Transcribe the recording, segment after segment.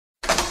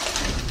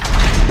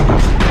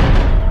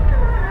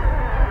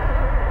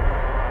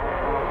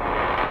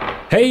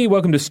Hey,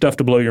 welcome to Stuff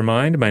to Blow Your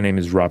Mind. My name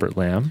is Robert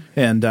Lamb.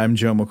 And I'm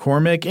Joe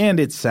McCormick, and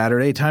it's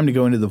Saturday. Time to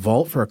go into the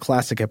vault for a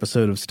classic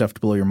episode of Stuff to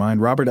Blow Your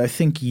Mind. Robert, I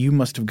think you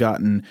must have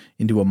gotten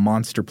into a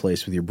monster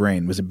place with your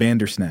brain. Was it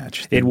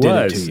Bandersnatch? It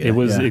was. It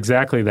was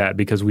exactly that,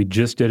 because we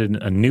just did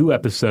a new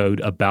episode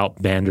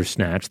about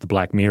Bandersnatch, the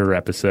Black Mirror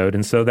episode,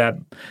 and so that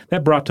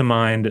brought to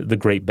mind the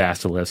great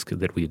Basilisk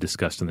that we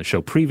discussed in the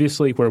show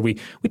previously, where we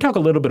talk a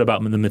little bit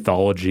about the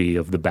mythology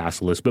of the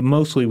Basilisk, but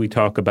mostly we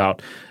talk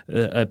about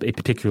a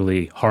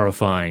particularly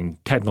horrifying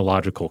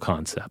technological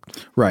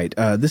concept. Right.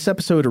 This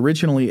episode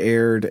originally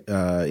aired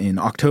in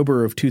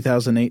October of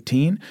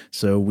 2018,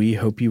 so we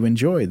hope you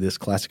enjoy this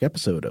classic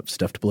episode of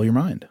Stuff to Blow Your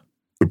Mind.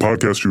 The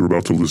podcast you're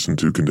about to listen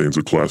to contains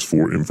a Class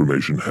 4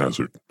 information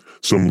hazard.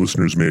 Some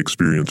listeners may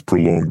experience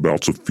prolonged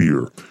bouts of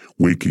fear,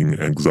 waking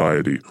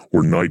anxiety,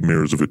 or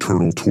nightmares of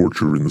eternal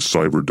torture in the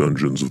cyber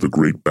dungeons of the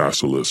Great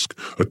Basilisk,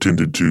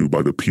 attended to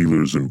by the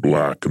Peelers in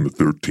Black and the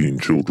 13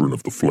 Children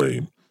of the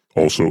Flame.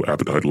 Also,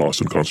 appetite loss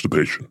and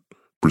constipation.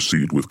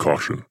 Proceed with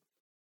caution.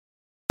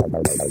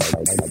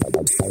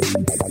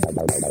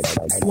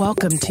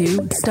 Welcome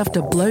to Stuff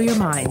to Blow Your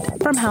Mind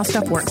from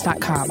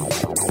HowStuffWorks.com.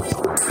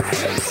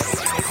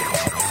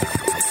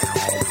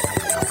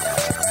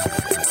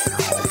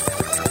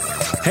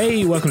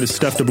 Hey, welcome to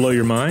Stuff to Blow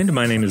Your Mind.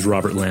 My name is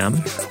Robert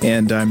Lamb.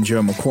 And I'm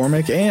Joe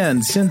McCormick.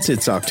 And since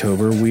it's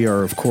October, we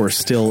are, of course,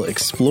 still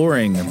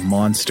exploring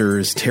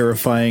monsters,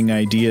 terrifying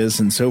ideas,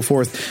 and so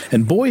forth.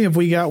 And boy, have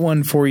we got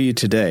one for you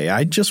today.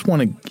 I just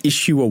want to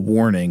issue a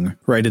warning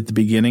right at the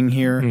beginning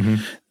here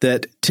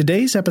that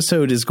today's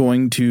episode is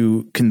going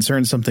to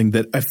concern something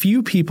that a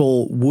few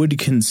people would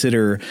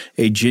consider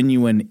a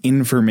genuine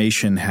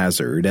information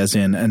hazard, as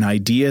in an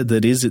idea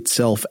that is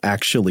itself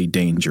actually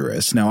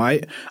dangerous. Now,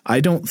 I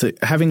don't think,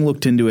 having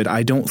looked into it,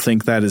 I don't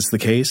think that is the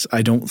case.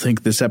 I don't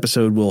think this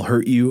episode will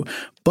hurt you.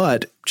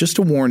 But just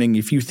a warning,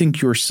 if you think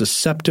you're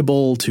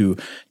susceptible to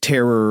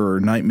terror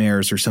or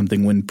nightmares or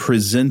something when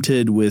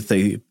presented with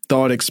a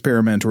thought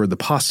experiment or the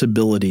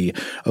possibility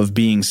of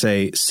being,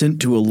 say,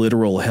 sent to a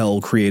literal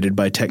hell created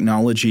by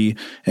technology,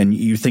 and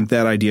you think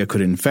that idea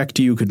could infect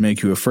you, could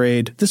make you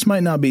afraid, this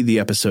might not be the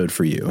episode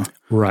for you.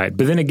 Right.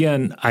 But then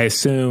again, I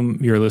assume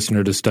you're a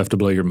listener to Stuff to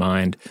Blow Your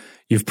Mind.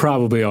 You've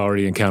probably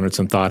already encountered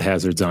some thought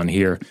hazards on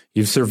here.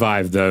 You've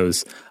survived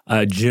those.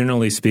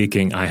 Generally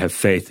speaking, I have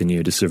faith in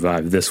you to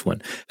survive this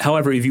one.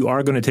 However, if you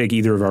are going to take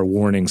either of our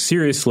warnings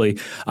seriously,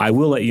 I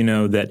will let you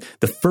know that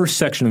the first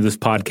section of this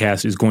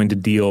podcast is going to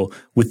deal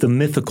with the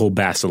mythical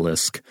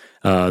basilisk,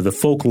 the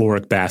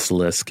folkloric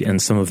basilisk,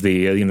 and some of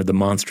the the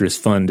monstrous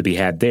fun to be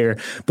had there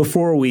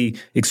before we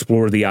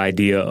explore the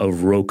idea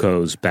of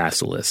Rocco's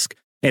basilisk.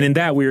 And in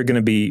that, we are going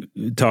to be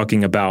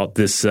talking about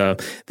this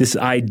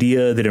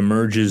idea that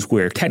emerges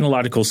where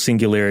technological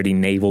singularity,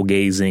 navel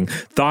gazing,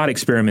 thought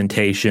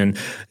experimentation,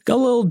 a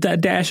little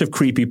dash of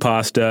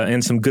creepypasta,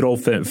 and some good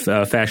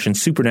old-fashioned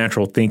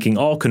supernatural thinking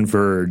all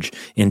converge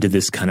into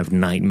this kind of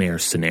nightmare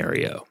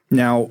scenario.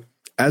 Now,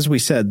 as we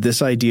said,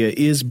 this idea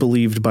is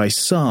believed by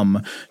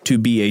some to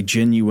be a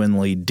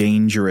genuinely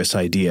dangerous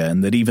idea,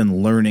 and that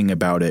even learning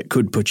about it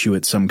could put you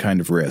at some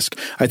kind of risk.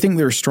 I think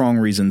there are strong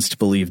reasons to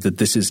believe that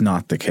this is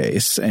not the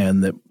case,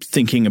 and that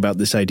thinking about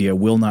this idea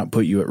will not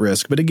put you at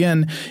risk. But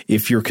again,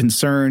 if you're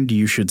concerned,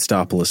 you should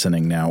stop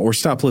listening now, or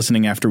stop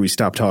listening after we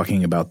stop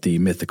talking about the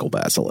mythical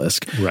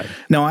basilisk. Right.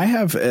 Now,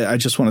 I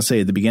just want to say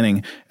at the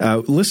beginning,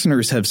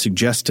 listeners have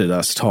suggested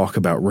us talk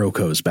about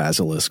Rocco's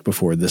basilisk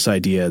before, this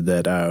idea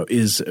that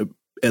is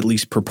at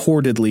least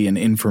purportedly an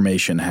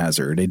information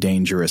hazard, a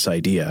dangerous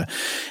idea.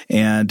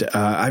 And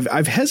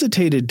I've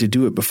hesitated to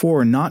do it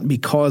before, not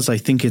because I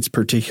think it's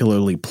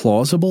particularly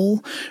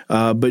plausible,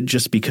 but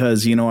just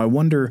because, I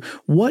wonder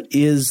what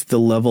is the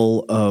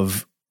level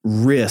of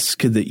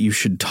risk that you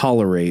should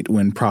tolerate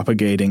when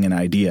propagating an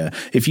idea.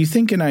 If you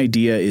think an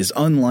idea is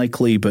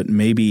unlikely but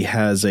maybe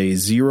has a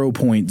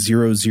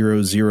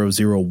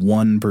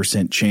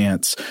 0.00001%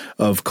 chance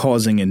of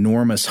causing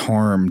enormous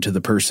harm to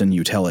the person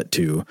you tell it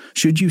to,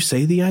 should you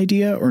say the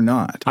idea or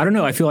not? I don't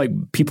know. I feel like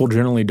people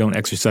generally don't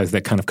exercise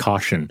that kind of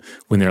caution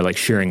when they're like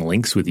sharing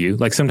links with you.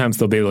 Like sometimes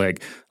they'll be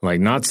like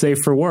not safe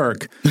for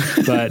work,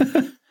 but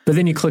But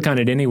then you click on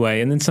it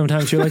anyway, and then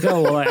sometimes you're like,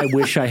 oh, well, I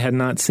wish I had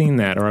not seen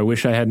that, or I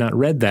wish I had not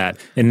read that,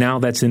 and now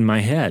that's in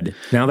my head.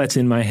 Now that's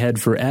in my head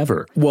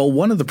forever. Well,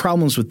 one of the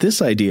problems with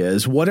this idea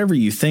is whatever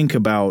you think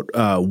about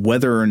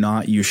whether or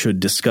not you should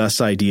discuss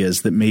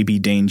ideas that may be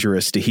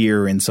dangerous to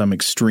hear in some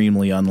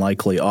extremely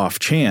unlikely off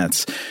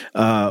chance,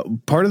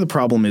 part of the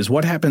problem is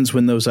what happens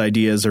when those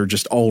ideas are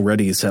just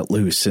already set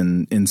loose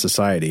in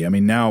society. I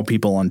mean, now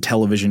people on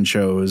television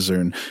shows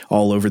and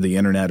all over the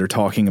internet are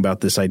talking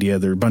about this idea.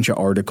 There are a bunch of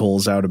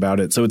articles out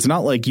about it. So it's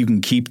not like you can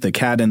keep the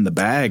cat in the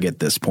bag at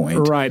this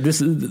point. Right.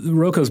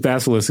 Rocco's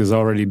Basilisk has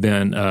already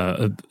been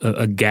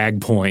a gag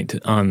point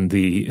on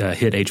the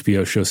hit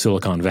HBO show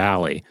Silicon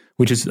Valley,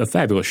 which is a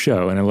fabulous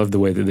show. And I love the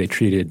way that they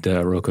treated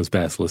Rocco's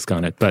Basilisk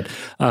on it. But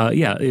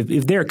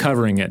if they're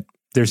covering it,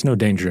 there's no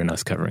danger in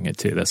us covering it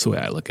too. That's the way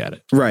I look at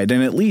it. Right.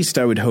 And at least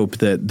I would hope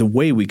that the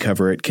way we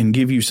cover it can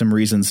give you some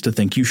reasons to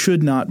think you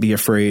should not be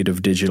afraid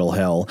of digital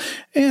hell,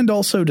 and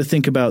also to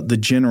think about the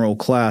general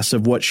class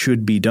of what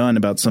should be done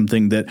about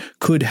something that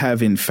could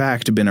have in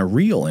fact been a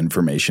real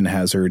information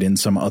hazard in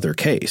some other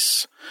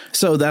case.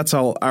 So that's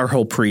our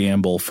whole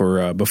preamble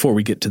for before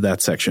we get to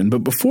that section. But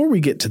before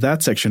we get to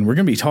that section, we're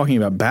going to be talking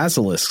about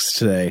basilisks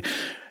today.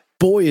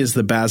 Boy, is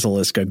the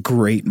basilisk a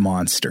great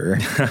monster.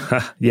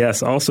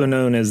 Yes, also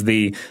known as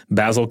the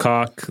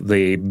basilcock,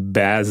 the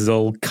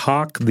basilicock,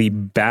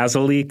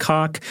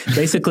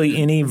 basically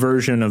any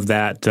version of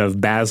that,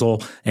 of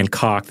basil and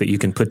cock that you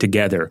can put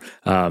together,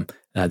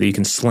 that you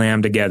can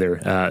slam together,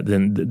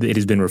 then it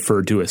has been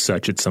referred to as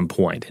such at some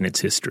point in its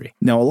history.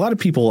 Now, a lot of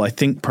people, I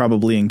think,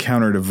 probably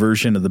encountered a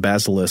version of the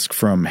basilisk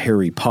from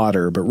Harry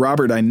Potter, but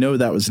Robert, I know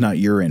that was not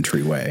your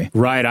entryway.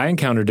 Right. I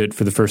encountered it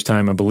for the first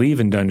time, I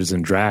believe, in Dungeons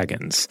 &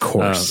 Dragons. Of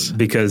course.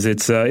 Because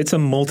it's a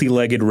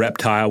multi-legged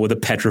reptile with a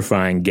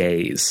petrifying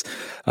gaze.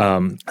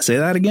 Say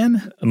that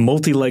again? A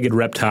multi-legged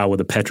reptile with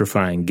a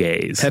petrifying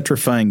gaze.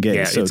 Petrifying gaze.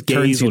 Yeah, so its it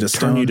turns gaze you will to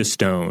stone. turn you to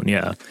stone,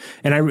 yeah.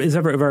 And if I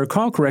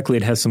recall correctly,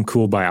 it has some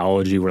cool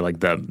biology where like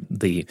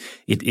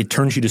it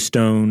turns you to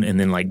stone and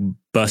then like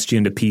busts you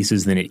into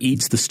pieces, then it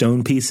eats the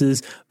stone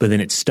pieces, but then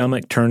its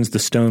stomach turns the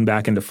stone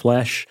back into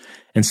flesh.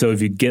 And so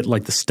if you get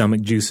like the stomach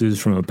juices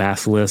from a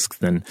basilisk,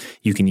 then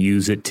you can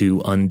use it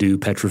to undo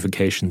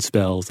petrification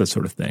spells, that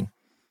sort of thing.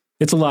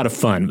 It's a lot of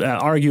fun,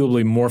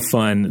 arguably more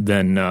fun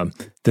than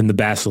the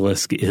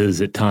basilisk is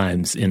at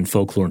times in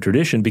folklore and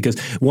tradition, because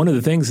one of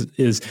the things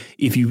is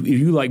if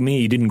you like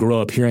me, you didn't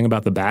grow up hearing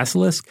about the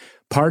basilisk,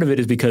 part of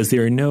it is because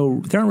there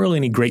aren't really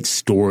any great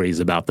stories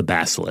about the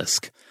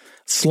basilisk.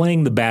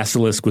 Slaying the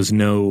basilisk was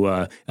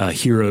no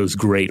hero's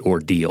great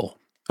ordeal.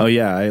 Oh,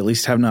 yeah. I at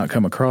least have not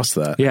come across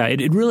that. Yeah,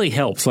 it really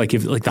helps. Like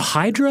the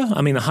Hydra,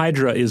 I mean, the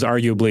Hydra is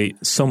arguably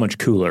so much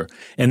cooler.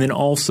 And then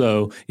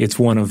also it's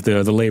one of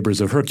the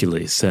labors of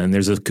Hercules. And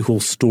there's a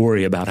cool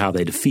story about how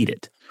they defeat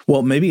it.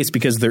 Well, maybe it's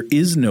because there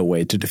is no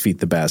way to defeat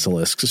the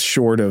basilisk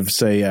short of,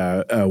 say,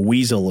 a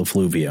weasel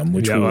effluvium,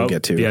 which we will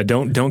get to. Yeah,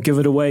 don't give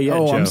it away yet,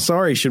 Oh, Joe. I'm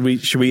sorry. Should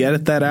we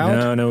edit that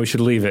out? No, we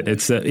should leave it.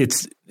 It's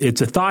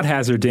a thought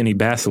hazard to any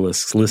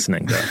basilisks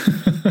listening,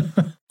 though.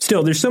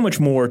 Still, there's so much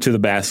more to the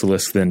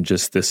basilisk than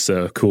just this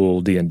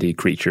cool D&D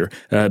creature,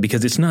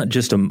 because it's not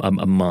just a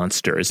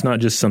monster. It's not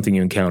just something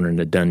you encounter in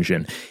a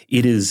dungeon.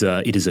 It is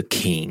a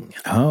king.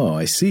 Oh,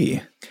 I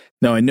see.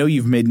 Now, I know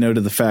you've made note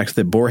of the fact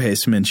that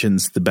Borges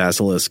mentions the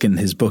basilisk in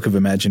his Book of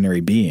Imaginary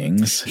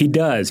Beings. He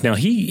does. Now,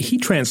 he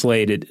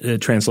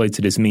translates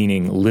it as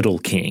meaning little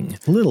king.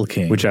 Little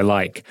king. Which I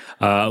like.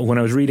 When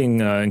I was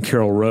reading in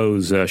Carol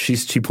Rose,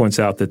 she points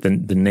out that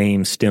the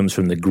name stems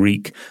from the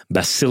Greek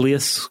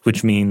Basilisk,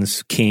 which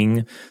means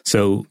king.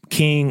 So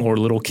king or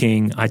little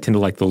king, I tend to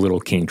like the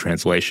little king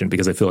translation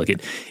because I feel like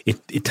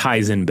it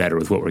ties in better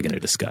with what we're going to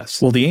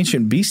discuss. Well, the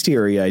ancient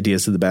bestiary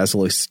ideas of the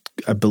basilisk,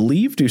 I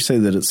believe, do say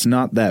that it's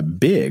not that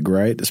big,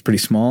 right? It's pretty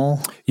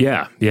small.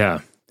 Yeah.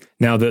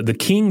 Now, the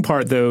king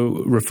part,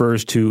 though,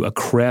 refers to a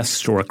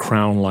crest or a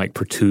crown-like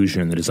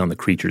protrusion that is on the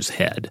creature's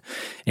head.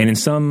 And in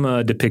some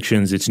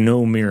depictions, it's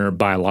no mere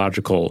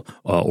biological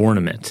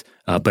ornament,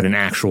 but an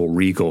actual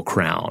regal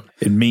crown.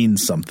 It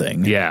means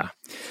something. Yeah.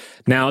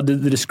 Now, the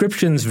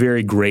descriptions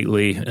vary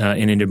greatly,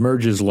 and it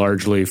emerges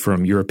largely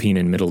from European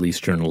and Middle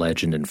Eastern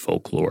legend and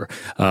folklore,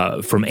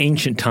 from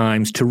ancient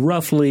times to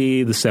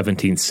roughly the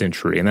 17th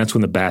century, and that's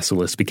when the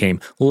basilisk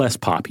became less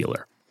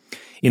popular.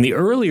 In the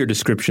earlier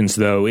descriptions,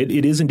 though, it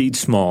is indeed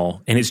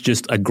small, and it's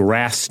just a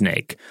grass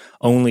snake,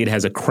 only it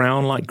has a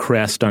crown-like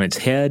crest on its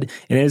head,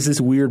 and it has this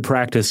weird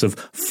practice of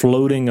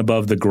floating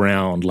above the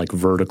ground like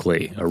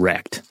vertically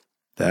erect.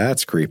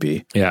 That's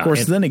creepy. Yeah. Of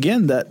course, then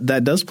again,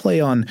 that does play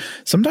on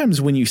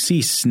sometimes when you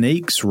see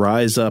snakes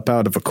rise up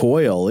out of a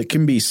coil, it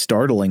can be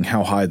startling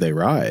how high they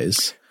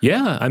rise.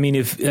 Yeah. I mean,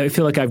 I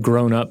feel like I've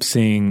grown up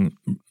seeing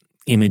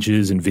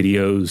images and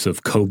videos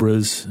of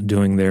cobras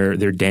doing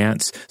their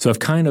dance. So I've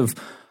kind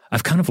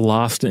of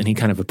lost any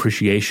kind of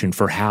appreciation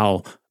for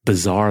how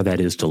bizarre that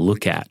is to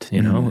look at.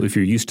 You know, if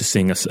you're used to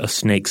seeing a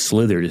snake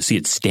slither, to see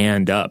it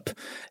stand up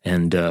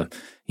and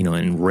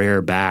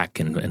rear back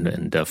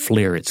and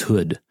flare its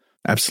hood.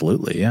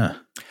 Absolutely, yeah.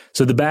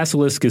 So the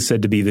basilisk is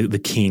said to be the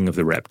king of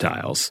the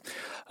reptiles.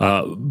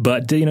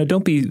 But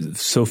don't be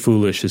so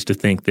foolish as to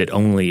think that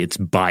only its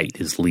bite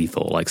is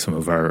lethal, like some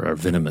of our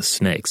venomous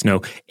snakes.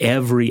 No,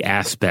 every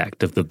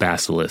aspect of the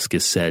basilisk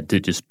is said to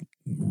just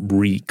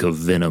reek of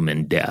venom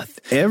and death.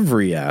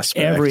 Every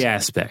aspect? Every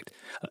aspect.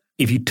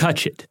 If you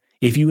touch it,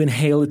 if you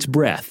inhale its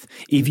breath,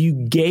 if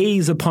you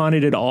gaze upon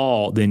it at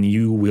all, then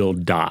you will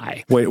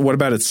die. Wait, what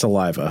about its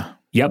saliva?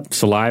 Yep,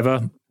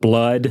 saliva.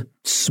 blood,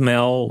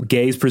 smell,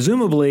 gaze.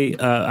 Presumably,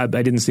 I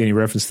didn't see any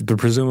reference, but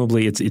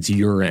presumably it's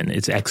urine,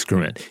 it's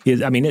excrement.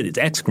 Its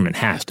excrement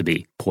has to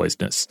be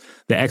poisonous.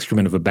 The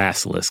excrement of a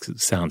basilisk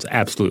sounds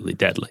absolutely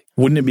deadly.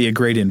 Wouldn't it be a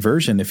great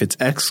inversion if its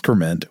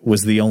excrement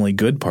was the only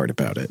good part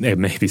about it?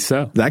 Maybe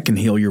so. That can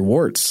heal your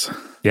warts.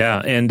 Yeah,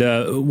 and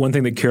one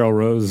thing that Carol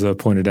Rose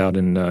pointed out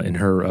in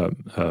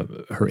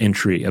her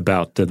entry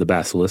about the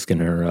basilisk in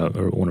her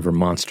one of her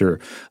monster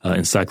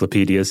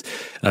encyclopedias,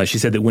 she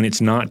said that when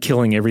it's not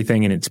killing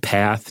everything in its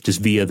path,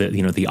 just via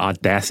the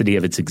audacity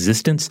of its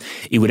existence,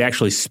 it would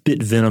actually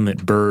spit venom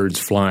at birds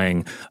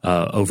flying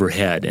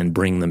overhead and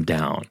bring them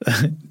down.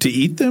 To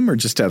eat them, or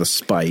just out of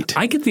spite?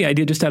 I get the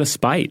idea just out of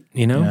spite.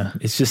 Yeah.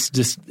 It's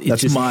just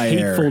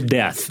hateful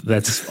death.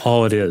 That's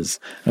all it is.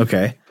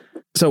 Okay.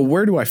 So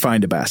where do I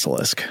find a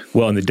basilisk?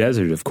 Well, in the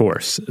desert, of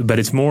course. But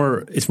it's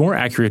more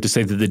accurate to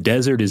say that the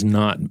desert is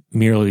not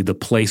merely the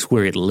place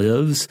where it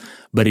lives,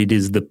 but it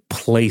is the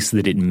place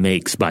that it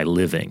makes by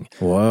living.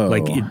 Whoa.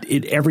 Like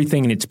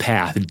everything in its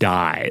path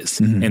dies,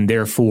 and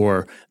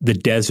therefore the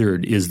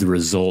desert is the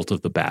result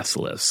of the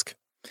basilisk.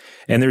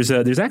 And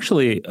there's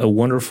actually a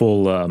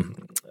wonderful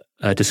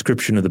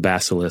description of the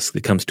basilisk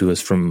that comes to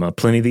us from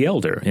Pliny the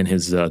Elder in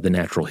his The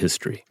Natural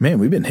History. Man,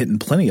 we've been hitting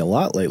Pliny a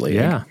lot lately.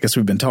 Yeah. I guess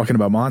we've been talking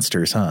about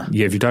monsters, huh?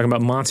 Yeah, if you're talking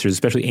about monsters,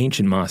 especially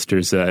ancient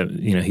monsters,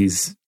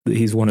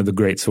 he's one of the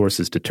great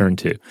sources to turn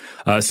to.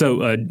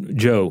 So,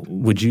 Joe,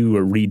 would you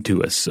read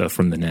to us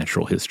from The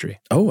Natural History?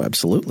 Oh,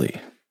 absolutely.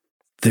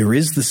 There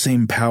is the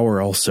same power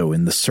also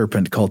in the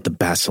serpent called the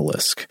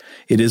basilisk.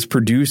 It is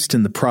produced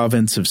in the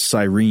province of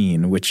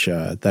Cyrene, which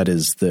that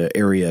is the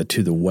area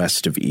to the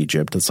west of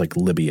Egypt. That's like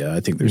Libya.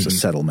 I think there's a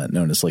settlement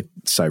known as like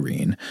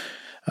Cyrene.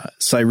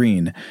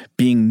 Cyrene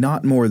being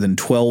not more than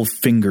 12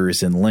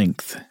 fingers in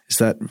length. Is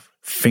that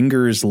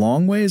fingers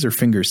long ways or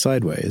fingers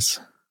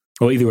sideways?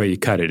 Well, either way you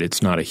cut it,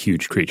 it's not a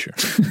huge creature.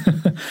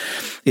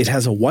 It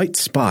has a white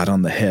spot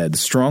on the head,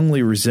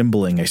 strongly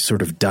resembling a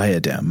sort of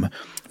diadem.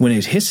 When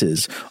it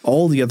hisses,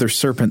 all the other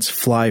serpents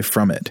fly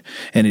from it,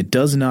 and it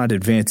does not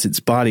advance its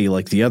body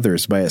like the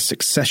others by a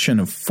succession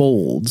of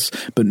folds,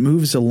 but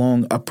moves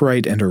along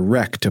upright and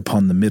erect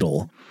upon the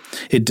middle.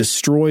 It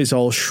destroys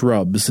all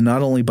shrubs,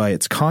 not only by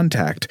its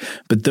contact,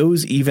 but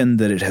those even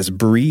that it has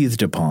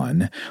breathed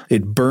upon.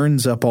 It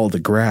burns up all the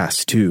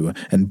grass, too,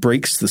 and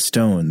breaks the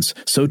stones,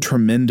 so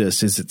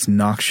tremendous is its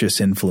noxious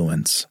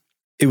influence.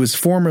 It was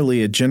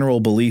formerly a general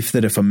belief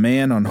that if a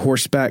man on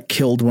horseback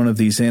killed one of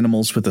these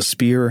animals with a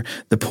spear,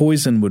 the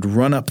poison would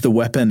run up the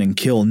weapon and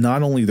kill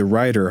not only the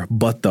rider,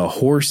 but the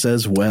horse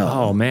as well.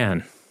 Oh,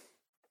 man.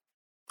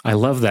 I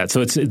love that.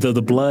 So it's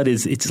the blood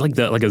it's like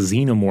a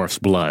xenomorph's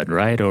blood,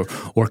 right? Or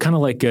kind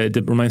of like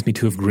it reminds me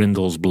too of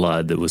Grendel's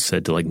blood that was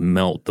said to like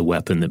melt the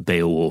weapon that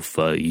Beowulf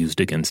used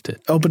against it.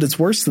 Oh, but it's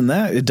worse than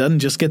that. It doesn't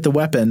just get the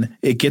weapon;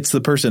 it gets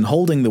the person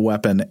holding the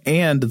weapon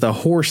and the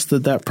horse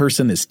that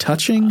person is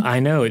touching. I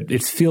know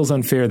it feels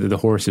unfair that the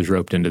horse is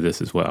roped into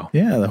this as well.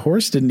 Yeah, the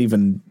horse didn't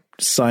even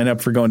sign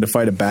up for going to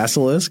fight a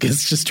basilisk.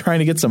 It's just trying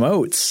to get some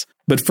oats.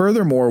 But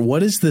furthermore,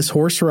 what is this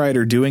horse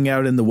rider doing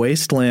out in the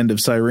wasteland of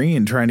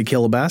Cyrene trying to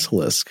kill a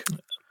basilisk?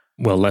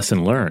 Well,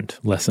 lesson learned.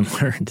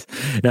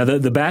 Now,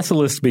 the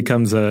basilisk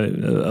becomes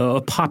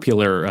a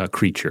popular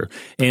creature.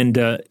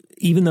 And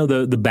even though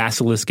the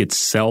basilisk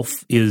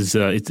itself is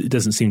it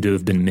doesn't seem to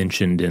have been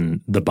mentioned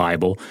in the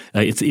Bible,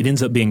 it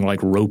ends up being like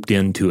roped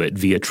into it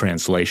via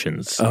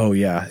translations. Oh,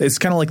 yeah. It's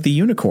kind of like the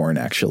unicorn,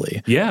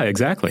 actually. Yeah,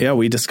 exactly. Yeah,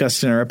 we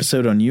discussed in our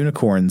episode on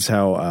unicorns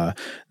how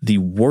there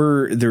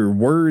are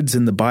words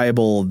in the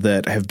Bible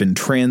that have been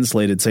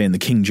translated, say in the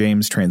King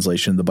James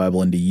translation of the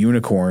Bible, into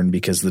unicorn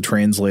because the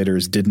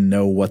translators didn't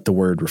know what the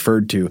word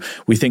referred to.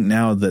 We think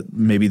now that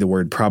maybe the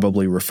word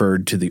probably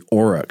referred to the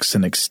aurochs,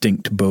 an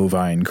extinct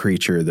bovine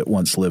creature that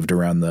once lived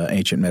around the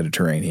ancient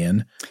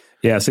Mediterranean.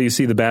 Yeah, so you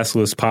see the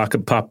basilisk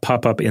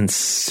pop up in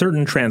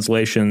certain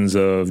translations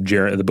of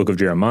the book of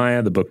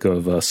Jeremiah, the book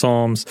of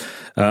Psalms,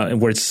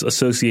 where it's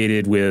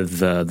associated with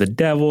the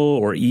devil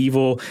or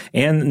evil,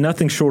 and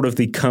nothing short of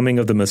the coming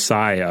of the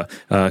Messiah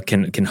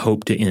can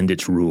hope to end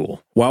its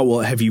rule. Wow, well,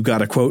 have you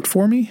got a quote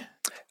for me?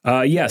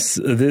 Yes,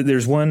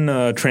 there's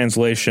one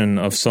translation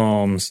of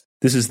Psalms.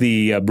 This is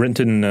the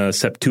Brenton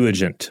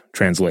Septuagint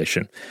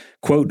translation.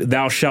 Quote,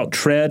 "Thou shalt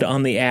tread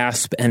on the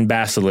asp and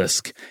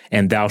basilisk,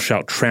 and thou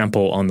shalt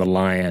trample on the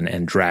lion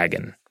and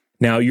dragon."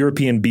 Now,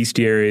 European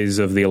bestiaries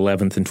of the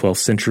 11th and 12th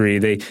century,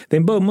 they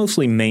both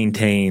mostly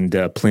maintained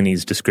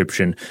Pliny's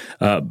description,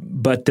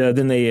 but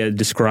then they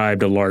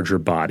described a larger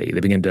body. They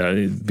began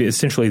to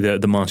essentially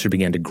the monster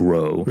began to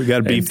grow. We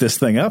got to beef this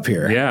thing up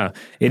here. Yeah,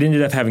 it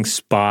ended up having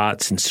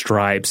spots and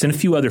stripes, and a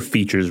few other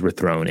features were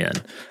thrown in.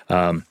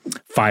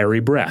 Fiery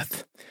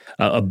breath.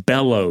 a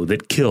bellow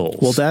that kills.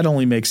 Well, that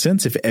only makes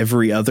sense if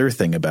every other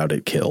thing about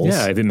it kills.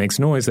 Yeah, if it makes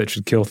noise, that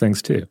should kill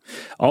things too.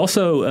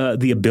 Also,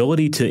 the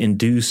ability to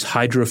induce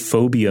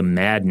hydrophobia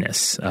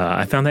madness.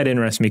 I found that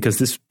interesting because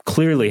this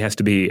clearly has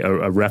to be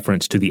a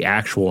reference to the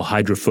actual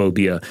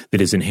hydrophobia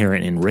that is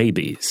inherent in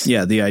rabies.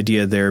 Yeah, the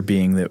idea there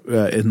being that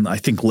in, I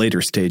think,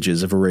 later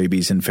stages of a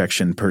rabies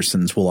infection,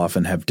 persons will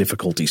often have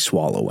difficulty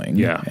swallowing.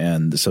 Yeah.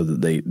 And so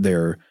that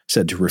they're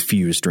said to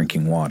refuse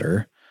drinking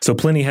water. So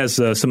Pliny has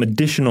some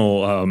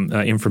additional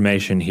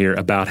information here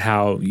about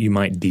how you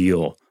might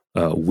deal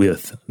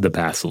with the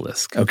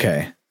basilisk.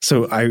 Okay.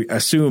 So I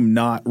assume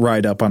not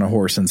ride up on a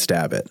horse and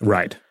stab it.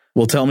 Right.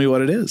 Well, tell me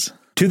what it is.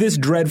 To this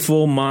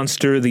dreadful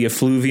monster, the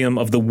effluvium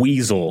of the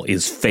weasel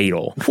is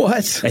fatal.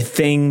 What? A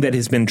thing that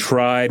has been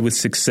tried with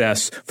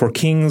success, for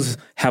kings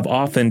have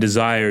often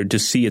desired to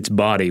see its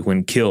body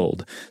when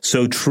killed.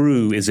 So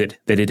true is it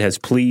that it has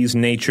pleased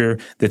nature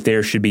that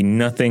there should be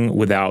nothing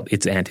without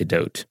its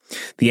antidote.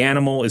 The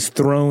animal is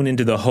thrown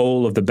into the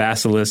hole of the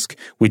basilisk,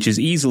 which is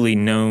easily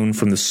known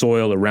from the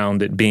soil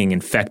around it being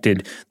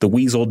infected. The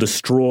weasel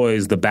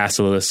destroys the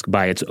basilisk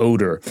by its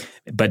odor,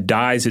 but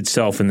dies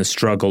itself in the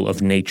struggle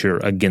of nature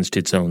against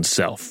its own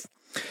self.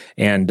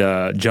 And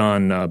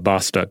John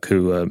Bostock,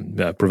 who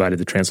provided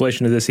the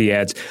translation of this, he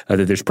adds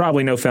that there's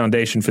probably no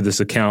foundation for this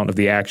account of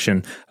the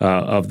action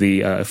of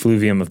the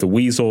effluvium of the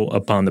weasel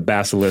upon the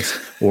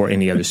basilisk or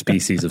any other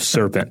species of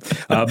serpent.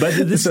 But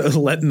this So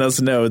letting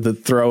us know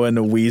that throwing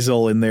a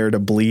weasel in there to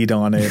bleed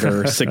on it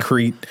or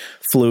secrete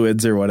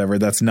fluids or whatever,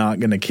 that's not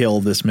going to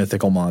kill this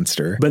mythical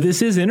monster. But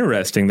this is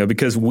interesting, though,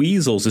 because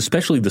weasels,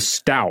 especially the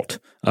stout,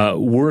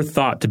 were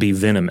thought to be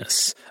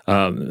venomous.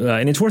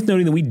 And it's worth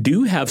noting that we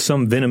do have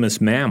some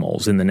venomous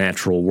mammals in the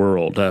natural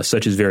world,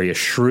 such as various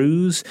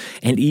shrews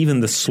and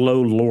even the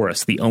slow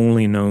loris, the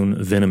only known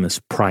venomous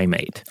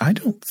primate. I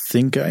don't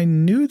think I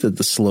knew that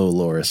the slow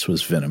loris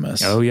was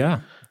venomous. Oh,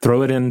 yeah.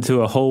 Throw it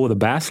into a hole with a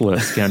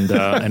basilisk, and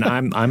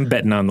I'm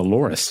betting on the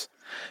loris.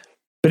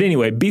 But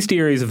anyway,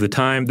 bestiaries of the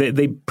time,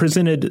 they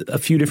presented a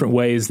few different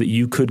ways that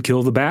you could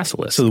kill the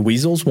basilisk. So the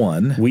weasel's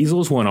one.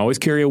 Weasel's one. Always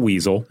carry a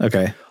weasel.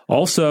 Okay.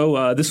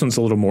 Also, this one's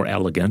a little more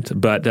elegant,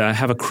 but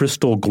have a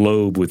crystal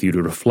globe with you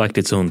to reflect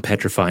its own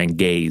petrifying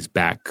gaze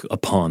back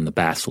upon the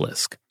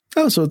basilisk.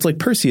 Oh, so it's like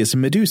Perseus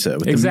and Medusa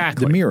with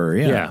Exactly. the mirror,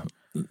 yeah.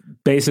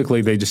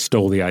 Basically, they just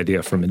stole the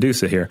idea from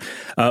Medusa here.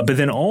 But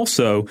then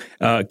also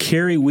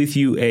carry with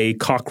you a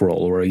cockerel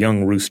or a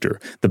young rooster.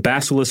 The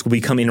basilisk will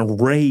become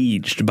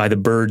enraged by the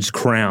bird's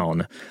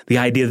crown. The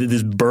idea that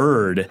this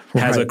bird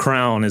has a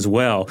crown as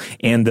well,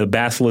 and the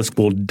basilisk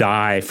will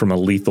die from a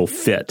lethal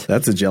fit.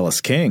 That's a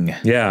jealous king.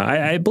 Yeah,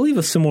 I believe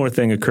a similar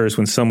thing occurs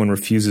when someone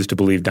refuses to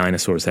believe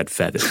dinosaurs had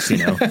feathers, you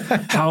know.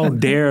 How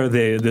dare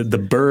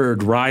the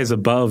bird rise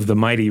above the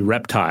mighty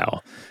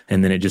reptile,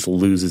 and then it just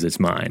loses its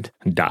mind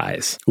and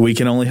dies. We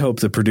can only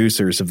hope the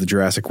producers of the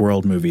Jurassic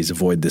World movies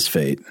avoid this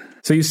fate.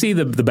 So you see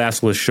the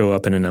basilisk show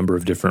up in a number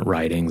of different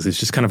writings. It's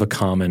just kind of a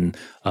common,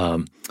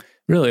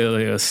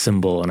 really a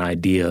symbol, an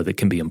idea that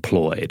can be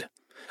employed.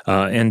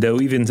 And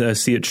we even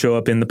see it show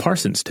up in the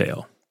Parson's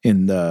Tale.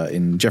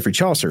 In Geoffrey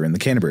Chaucer in the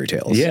Canterbury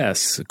Tales.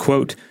 Yes,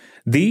 quote,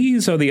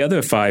 "These are the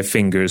other 5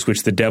 fingers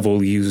which the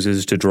devil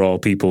uses to draw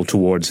people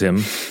towards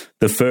him.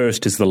 The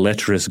first is the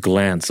lecherous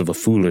glance of a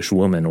foolish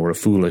woman or a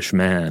foolish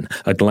man,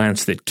 a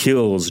glance that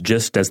kills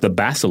just as the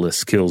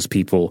basilisk kills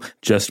people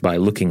just by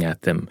looking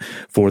at them,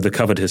 for the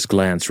covetous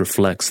glance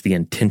reflects the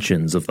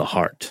intentions of the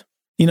heart."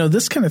 You know,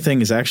 this kind of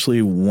thing is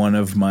actually one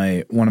of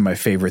my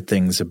favorite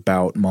things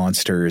about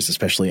monsters,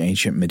 especially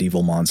ancient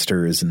medieval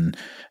monsters and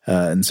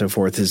so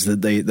forth, is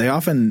that they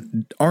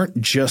often aren't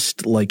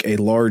just like a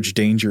large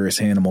dangerous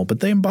animal,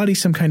 but they embody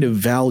some kind of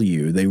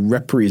value. They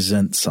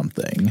represent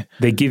something.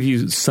 They give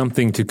you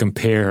something to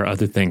compare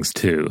other things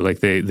to. Like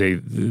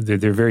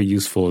they're very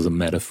useful as a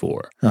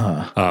metaphor.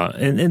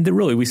 And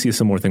really, we see a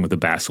similar thing with the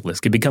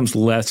basilisk. It becomes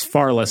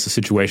far less a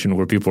situation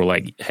where people are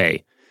like,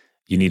 "Hey,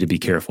 you need to be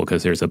careful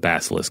because there's a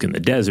basilisk in the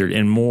desert,"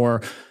 and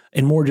more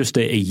just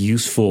a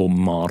useful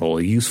model,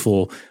 a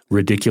useful,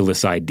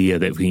 ridiculous idea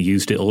that we can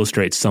use to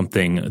illustrate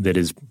something that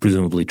is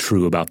presumably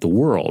true about the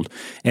world,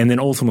 and then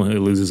ultimately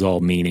loses all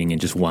meaning and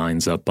just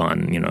winds up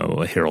on,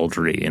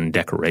 heraldry and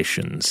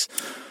decorations.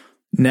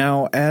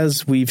 Now,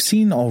 as we've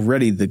seen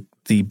already, the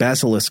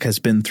basilisk has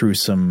been through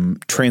some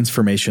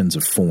transformations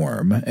of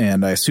form,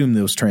 and I assume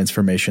those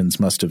transformations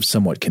must have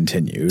somewhat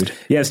continued.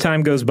 Yeah, as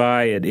time goes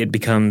by, it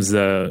becomes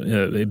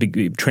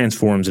it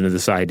transforms into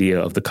this idea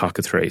of the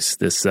cockatrice,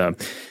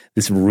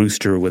 this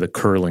rooster with a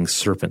curling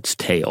serpent's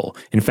tail.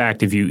 In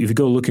fact, if you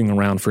go looking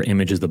around for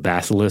images of the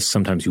basilisk,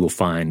 sometimes you will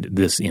find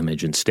this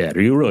image instead,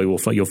 or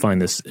you'll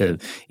find this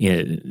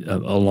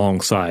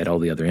alongside all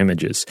the other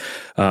images.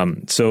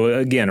 So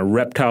again, a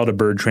reptile to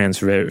bird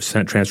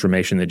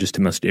transformation that just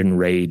must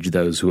enrage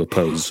those who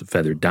oppose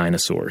feathered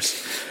dinosaurs.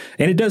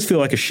 And it does feel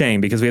like a shame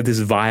because we have this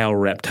vile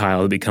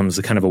reptile that becomes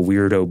a kind of a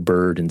weirdo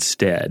bird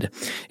instead.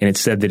 And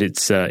it's said that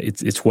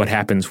it's what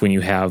happens when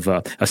you have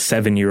a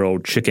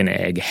 7-year-old chicken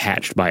egg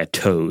hatched by by a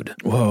toad.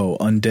 Whoa,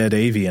 undead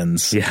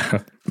avians.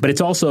 Yeah. But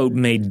it's also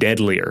made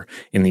deadlier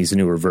in these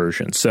newer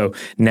versions. So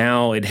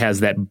now it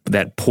has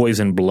that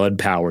poison blood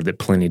power that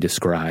Pliny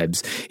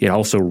describes. It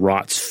also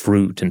rots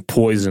fruit and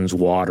poisons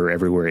water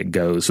everywhere it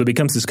goes. So it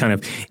becomes this kind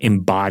of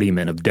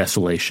embodiment of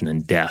desolation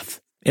and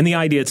death. And the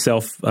idea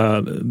itself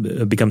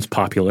becomes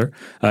popular.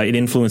 It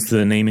influenced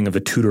the naming of a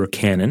Tudor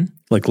cannon.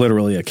 Like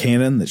literally a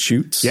cannon that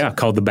shoots? Yeah,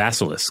 called the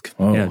Basilisk.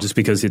 Oh. Yeah, just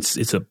because it's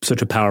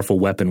such a powerful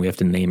weapon, we have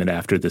to name it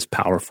after this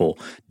powerful,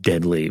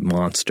 deadly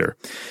monster.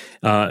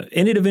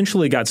 And it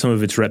eventually got some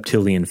of its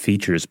reptilian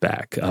features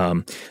back.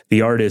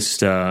 The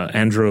artist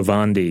Andrew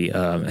Vandi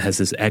has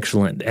this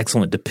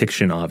excellent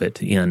depiction of it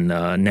in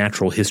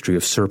Natural History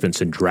of Serpents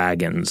and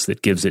Dragons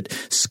that gives it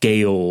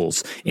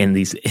scales and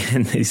these.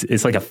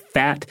 It's like a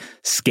fat,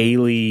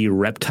 scaly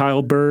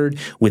reptile bird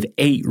with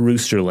 8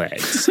 rooster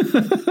legs.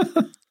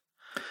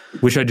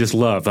 Which I just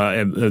love.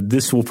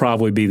 This will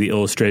probably be the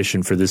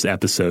illustration for this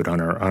episode on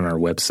our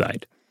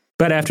website.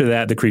 But after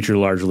that, the creature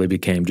largely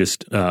became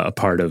just a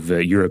part of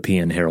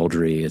European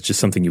heraldry. It's just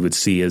something you would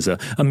see as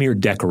a mere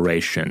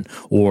decoration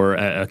or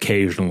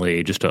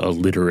occasionally just a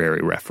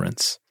literary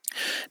reference.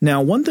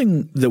 Now, one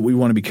thing that we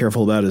want to be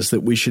careful about is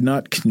that we should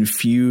not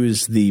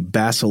confuse the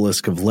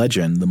basilisk of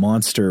legend, the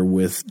monster,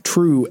 with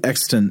true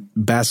extant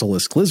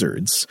basilisk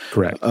lizards.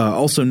 Correct.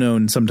 Also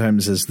known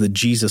sometimes as the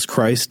Jesus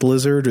Christ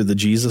lizard or the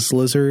Jesus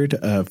lizard,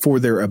 for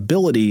their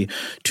ability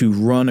to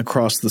run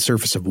across the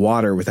surface of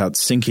water without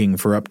sinking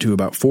for up to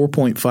about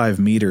 4.5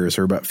 meters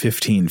or about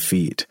 15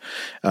 feet.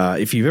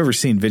 If you've ever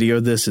seen video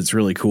of this, it's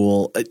really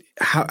cool.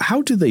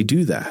 How do they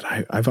do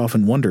that? I've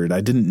often wondered.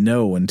 I didn't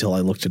know until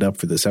I looked it up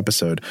for this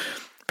episode.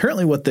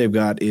 Apparently what they've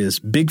got is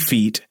big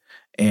feet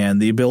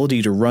and the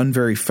ability to run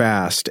very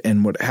fast.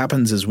 And what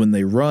happens is when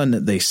they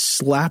run, they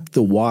slap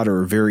the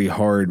water very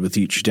hard with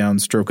each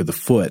downstroke of the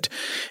foot.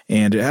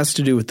 And it has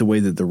to do with the way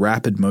that the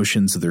rapid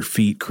motions of their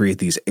feet create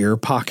these air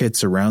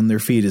pockets around their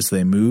feet as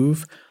they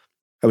move.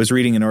 I was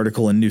reading an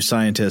article in New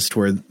Scientist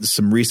where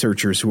some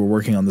researchers who were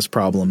working on this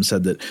problem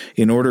said that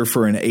in order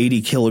for an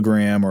 80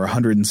 kilogram or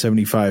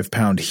 175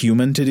 pound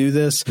human to do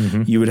this,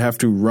 you would have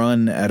to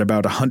run at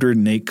about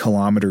 108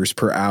 kilometers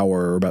per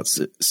hour or about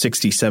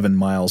 67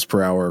 miles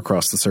per hour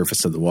across the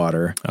surface of the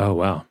water. Oh,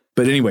 wow.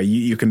 But anyway,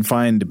 you can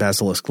find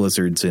basilisk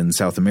lizards in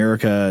South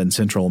America and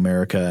Central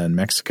America and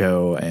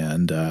Mexico.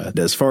 And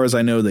as far as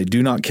I know, they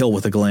do not kill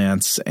with a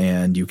glance,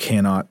 and you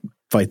cannot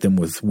fight them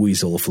with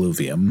weasel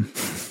effluvium.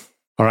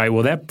 All right,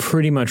 well, that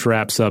pretty much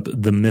wraps up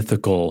the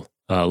mythical,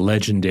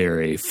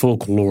 legendary,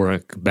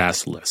 folkloric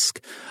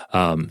basilisk,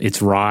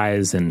 its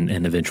rise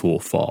and eventual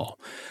fall.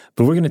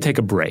 But we're going to take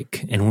a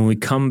break, and when we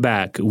come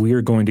back, we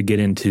are going to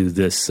get into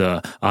this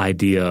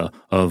idea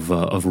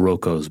of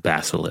Rocco's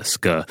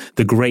basilisk,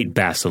 the great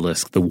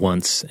basilisk, the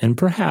once and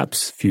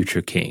perhaps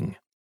future king.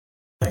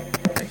 All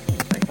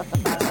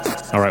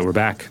right, we're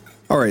back.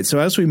 All right, so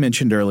as we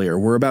mentioned earlier,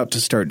 we're about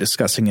to start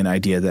discussing an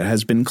idea that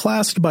has been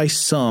classed by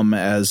some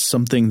as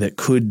something that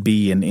could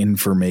be an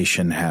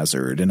information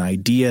hazard, an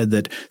idea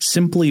that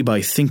simply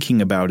by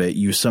thinking about it,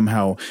 you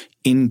somehow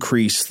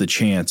increase the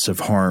chance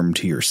of harm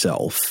to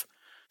yourself.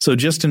 So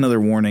just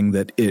another warning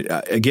that,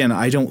 again,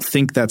 I don't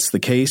think that's the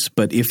case,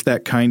 but if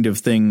that kind of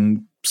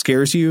thing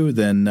scares you,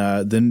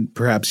 then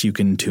perhaps you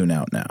can tune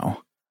out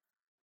now.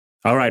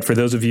 All right, for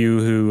those of you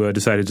who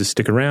decided to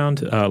stick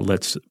around,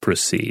 let's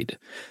proceed.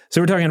 So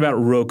we're talking about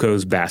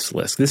Rocco's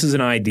basilisk. This is an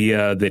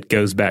idea that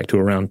goes back to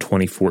around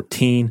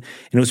 2014, and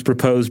it was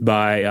proposed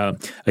by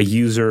a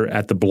user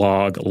at the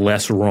blog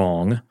Less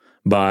Wrong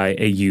by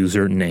a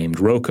user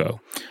named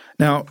Rocco.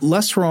 Now,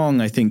 Less Wrong,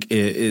 I think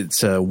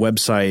it's a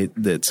website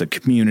that's a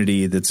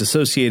community that's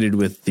associated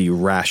with the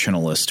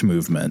rationalist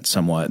movement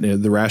somewhat.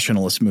 The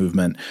rationalist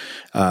movement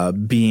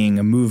being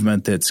a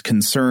movement that's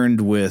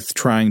concerned with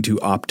trying to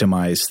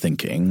optimize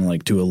thinking,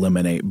 like to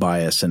eliminate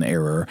bias and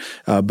error,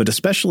 but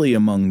especially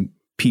among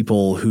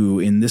people who,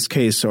 in this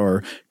case,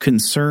 are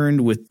concerned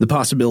with the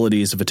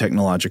possibilities of a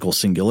technological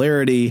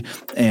singularity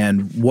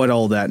and what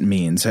all that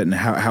means and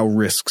how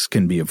risks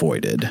can be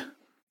avoided.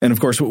 And of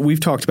course,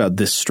 we've talked about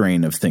this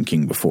strain of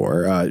thinking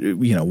before.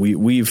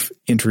 We've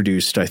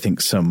introduced, I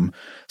think, some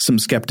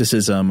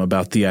skepticism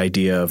about the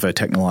idea of a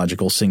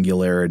technological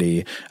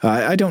singularity.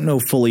 I don't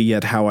know fully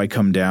yet how I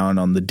come down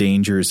on the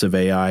dangers of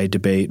AI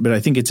debate, but I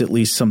think it's at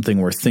least something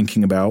worth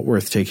thinking about,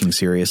 worth taking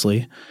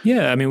seriously.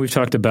 Yeah, I mean, we've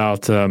talked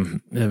about,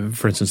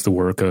 for instance, the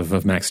work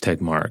of Max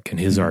Tegmark and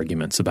his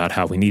arguments about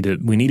how we need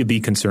to be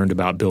concerned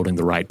about building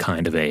the right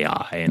kind of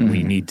AI, and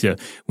we need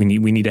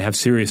to have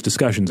serious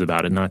discussions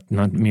about it,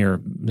 not mere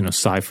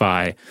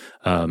sci-fi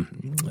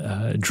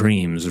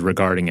dreams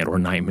regarding it or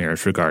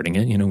nightmares regarding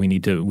it. We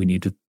need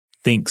to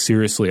think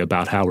seriously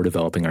about how we're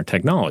developing our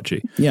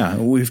technology. Yeah,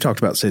 we've talked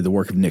about, say, the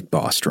work of Nick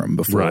Bostrom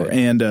before, right,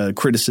 and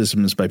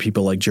criticisms by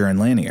people like Jaron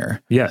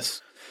Lanier.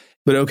 Yes.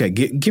 But okay,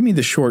 give me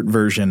the short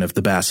version of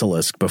the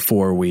basilisk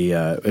before we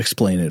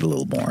explain it a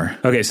little more.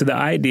 Okay, so the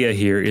idea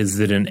here is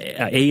that an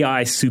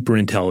AI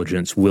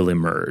superintelligence will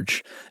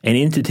emerge, an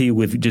entity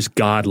with just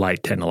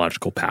godlike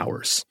technological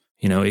powers.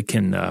 It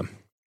can,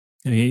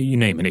 you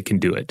name it, it can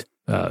do it.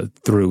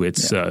 through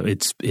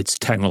its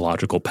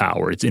technological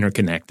power, its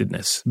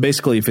interconnectedness.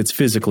 Basically, if it's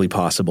physically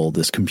possible,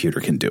 this computer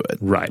can do it.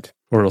 Right.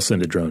 Or it'll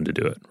send a drone to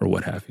do it, or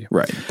what have you.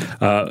 Right.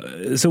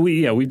 So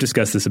we've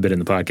discussed this a bit in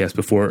the podcast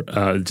before,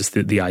 just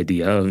the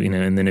idea of,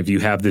 and then if you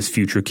have this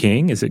future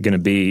king, is it going to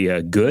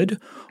be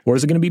good or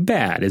is it going to be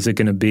bad? Is it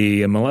going to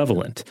be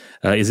malevolent?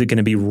 Is it going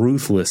to be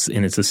ruthless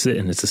in its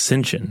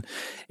ascension?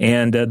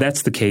 And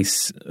that's the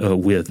case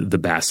with the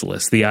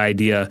Basilisk, the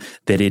idea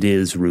that it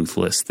is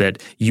ruthless,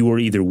 that you are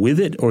either with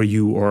it or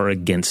you are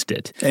against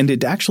it. And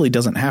it actually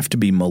doesn't have to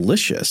be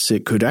malicious.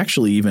 It could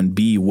actually even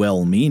be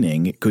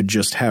well-meaning. It could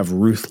just have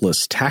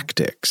ruthless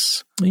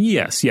tactics.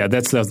 Yes, yeah,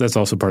 that's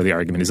also part of the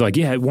argument. It's like,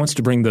 yeah, it wants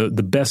to bring the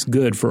best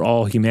good for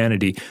all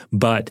humanity,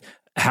 but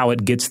how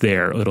it gets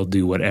there, it'll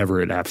do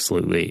whatever it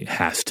absolutely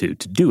has to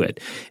do it,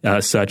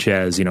 such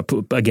as,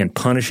 again,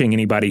 punishing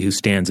anybody who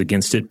stands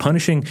against it,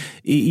 punishing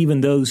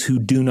even those who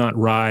do not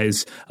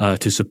rise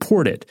to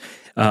support it.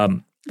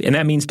 And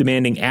that means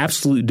demanding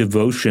absolute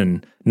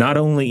devotion, not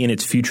only in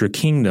its future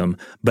kingdom,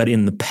 but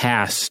in the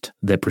past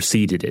that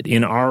preceded it,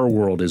 in our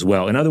world as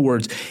well. In other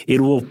words, it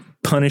will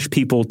punish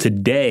people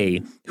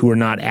today who are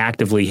not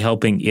actively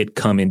helping it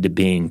come into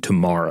being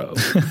tomorrow.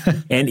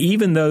 And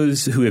even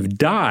those who have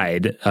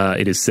died,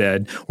 it is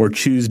said, or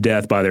choose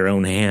death by their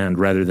own hand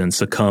rather than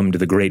succumb to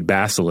the great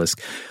basilisk,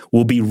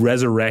 will be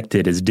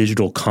resurrected as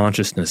digital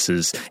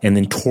consciousnesses and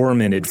then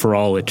tormented for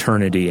all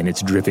eternity in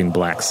its dripping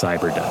black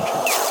cyber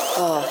dungeon.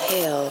 All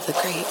hail the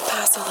great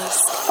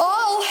basilisk.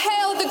 All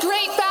hail the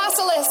great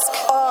basilisk.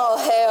 All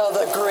hail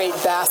the great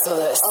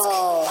basilisk.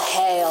 All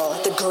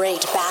hail the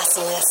great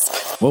basilisk.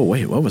 Whoa,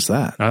 wait, what was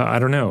that? I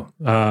don't know.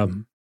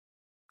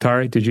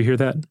 Tari, did you hear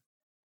that?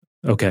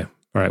 Okay.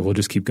 All right, we'll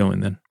just keep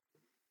going then.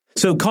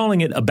 So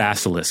calling it a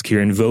basilisk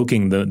here,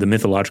 invoking the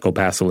mythological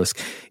basilisk,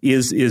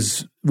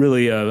 is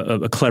really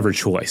a clever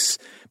choice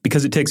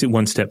because it takes it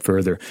one step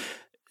further.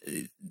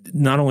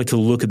 Not only to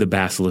look at the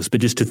basilisk,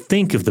 but just to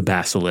think of the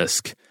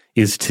basilisk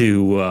is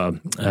to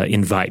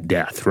invite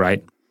death,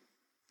 right?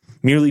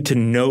 Merely to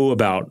know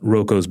about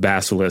Rocco's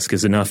basilisk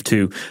is enough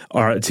to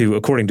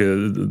according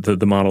to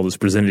the model that's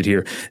presented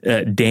here,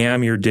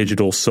 damn your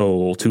digital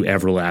soul to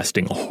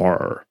everlasting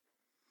horror.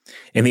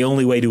 And the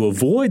only way to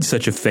avoid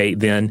such a fate,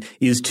 then,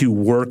 is to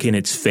work in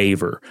its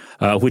favor,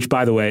 which,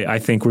 by the way, I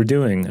think we're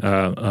doing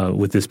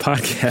with this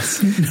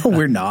podcast. No,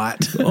 we're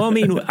not. Well, I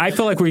mean, I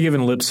feel like we're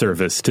giving lip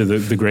service to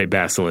the great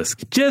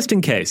basilisk, just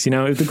in case.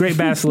 If the great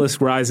basilisk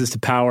rises to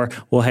power,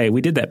 well, hey, we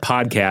did that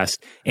podcast,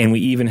 and we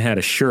even had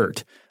a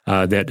shirt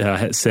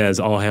that says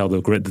 "All hail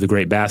the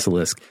great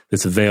basilisk"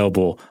 that's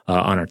available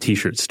on our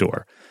T-shirt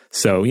store.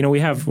 So, we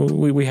have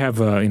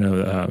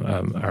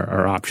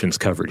our options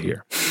covered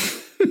here.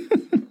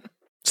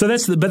 So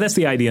that's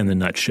the idea in the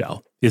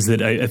nutshell, is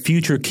that a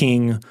future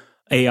king,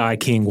 AI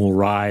king, will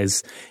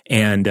rise,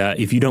 and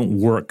if you don't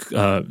work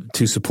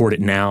to support it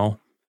now,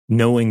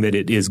 knowing that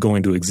it is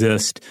going to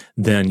exist,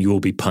 then you will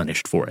be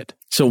punished for it.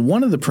 So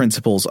one of the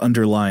principles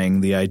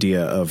underlying the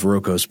idea of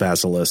Rocco's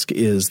basilisk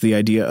is the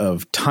idea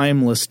of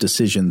timeless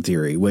decision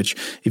theory, which,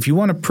 if you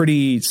want a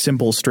pretty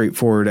simple,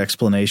 straightforward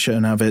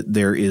explanation of it,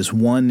 there is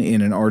one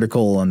in an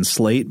article on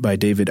Slate by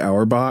David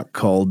Auerbach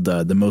called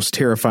The Most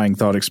Terrifying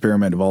Thought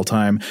Experiment of All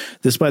Time.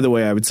 This, by the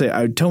way, I would say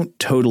I don't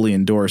totally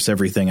endorse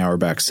everything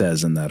Auerbach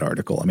says in that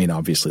article. I mean,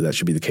 obviously that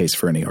should be the case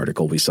for any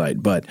article we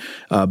cite, but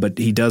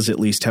he does at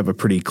least have a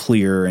pretty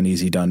clear and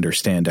easy to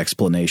understand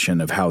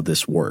explanation of how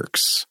this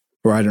works.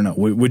 Or I don't know.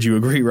 Would you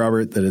agree,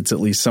 Robert, that it's at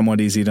least somewhat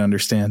easy to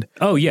understand?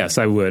 Oh, yes,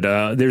 I would.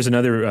 There's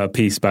another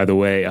piece, by the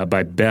way,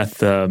 by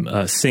Beth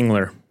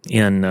Singler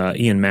in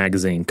Ian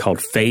Magazine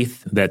called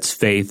Faith. That's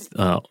faith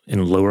in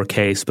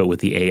lowercase, but with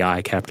the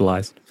AI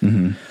capitalized.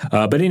 Mm-hmm.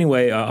 But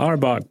anyway,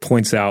 Auerbach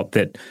points out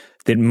that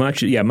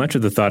much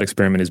of the thought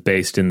experiment is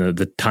based in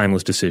the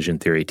timeless decision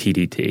theory,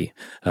 TDT,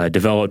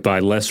 developed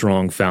by Less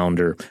Wrong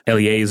founder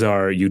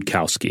Eliezer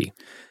Yudkowsky.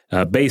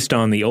 Based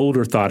on the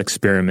older thought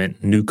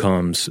experiment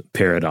Newcomb's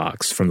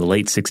paradox from the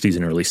late 60s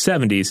and early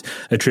 70s,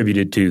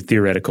 attributed to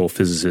theoretical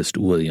physicist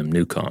William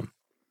Newcomb.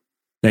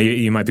 Now,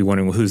 you might be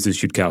wondering, well, who's this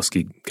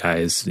Yudkowsky guy?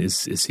 Is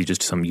he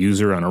just some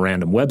user on a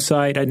random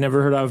website I'd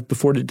never heard of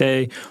before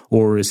today,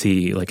 or is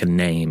he like a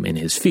name in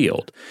his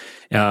field?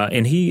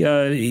 And he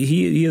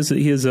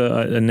is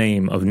a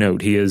name of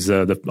note. He is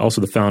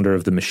also the founder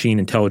of the Machine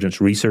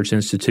Intelligence Research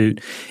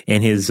Institute,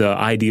 and his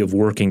idea of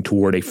working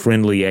toward a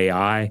friendly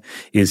AI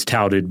is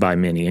touted by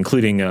many,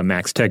 including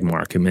Max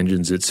Tegmark, who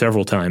mentions it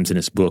several times in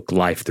his book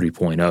Life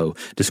 3.0,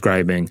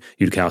 describing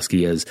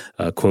Yudkowsky as,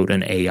 quote,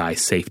 an AI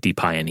safety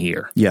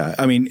pioneer. Yeah,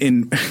 I mean,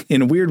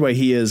 in a weird way,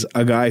 he is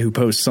a guy who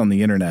posts on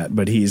the internet,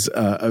 but he's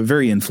a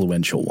very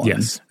influential one,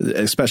 yes,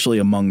 especially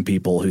among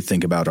people who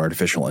think about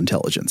artificial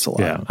intelligence a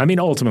lot. Yeah, I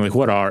mean, ultimately,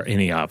 what are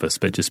any of us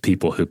but just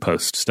people who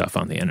post stuff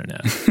on the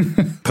internet?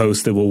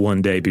 Posts that will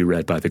one day be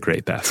read by the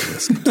great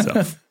basilisk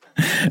himself.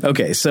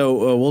 Okay,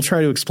 so we'll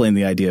try to explain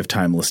the idea of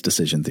timeless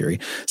decision theory.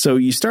 So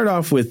you start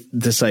off with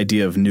this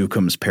idea of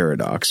Newcomb's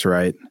paradox,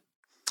 right?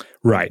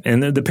 Right,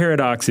 and the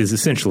paradox is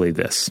essentially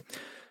this.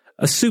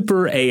 A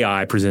super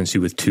AI presents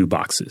you with two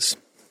boxes.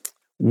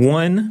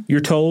 One,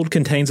 you're told,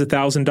 contains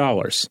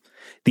 $1,000.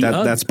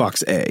 That's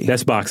box A.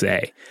 That's box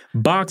A.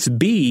 Box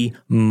B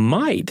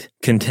might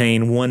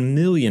contain $1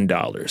 million.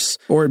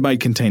 Or it might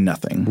contain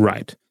nothing.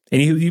 Right.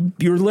 And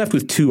you're left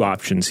with two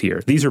options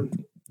here. These are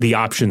the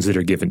options that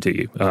are given to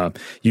you.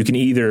 You can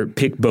either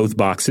pick both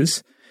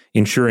boxes,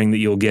 ensuring that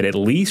you'll get at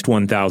least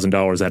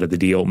 $1,000 out of the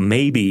deal,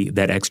 maybe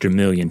that extra $1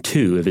 million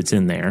too if it's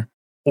in there.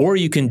 Or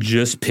you can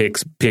just pick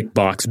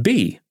box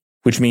B,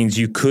 which means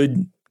you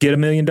could get $1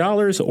 million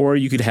or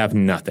you could have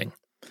nothing.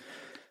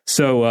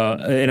 So,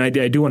 and I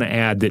do want to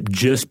add that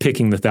just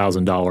picking the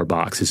 $1,000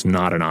 box is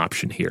not an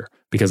option here,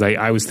 because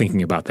I was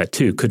thinking about that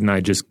too. Couldn't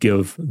I just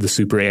give the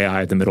super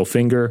AI the middle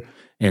finger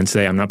and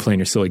say, I'm not playing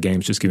your silly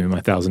games, just give me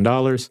my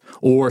 $1,000?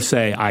 Or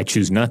say, I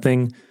choose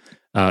nothing?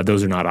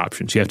 Those are not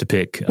options. You have to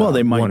pick well,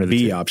 they might one of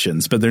the be two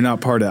options, but they're not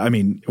part of – I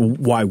mean,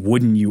 why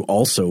wouldn't you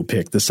also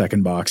pick the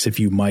second box if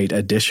you might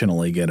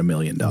additionally get $1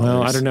 million?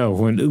 Well, I don't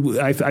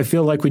know. I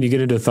feel like when you get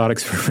into thought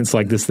experiments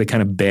like this, they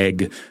kind of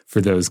beg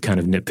for those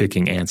kind of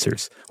nitpicking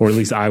answers, or at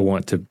least I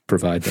want to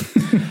provide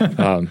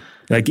them.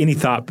 Like any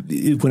thought,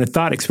 when a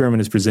thought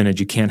experiment is presented,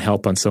 you can't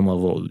help on some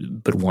level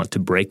but want to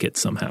break it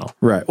somehow.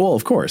 Right. Well,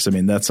 of course. I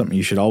mean, that's something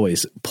you should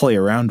always play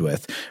around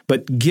with.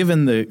 But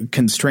given the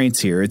constraints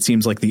here, it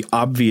seems like the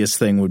obvious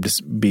thing would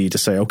be to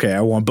say, okay,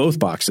 I want both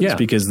boxes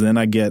because then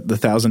I get the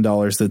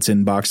 $1,000 that's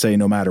in box A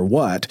no matter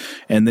what.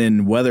 And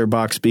then whether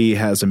box B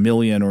has $1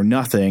 million or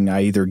nothing,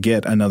 I either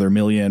get another $1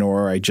 million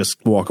or I just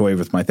walk away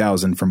with my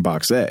 $1,000 from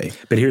box A.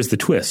 But here's the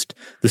twist.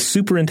 The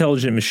super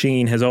intelligent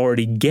machine has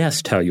already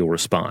guessed how you'll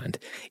respond.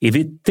 If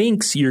it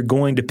thinks you're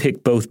going to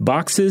pick both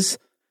boxes,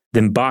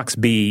 then box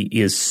B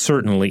is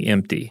certainly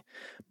empty.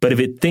 But if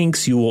it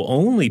thinks you will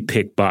only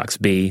pick box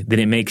B, then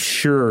it makes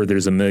sure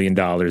there's $1 million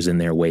in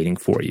there waiting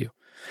for you.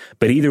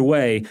 But either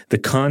way, the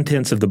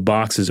contents of the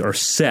boxes are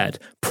set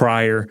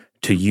prior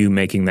to you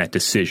making that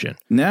decision.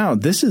 Now,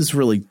 this is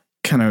really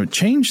kind of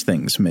change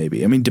things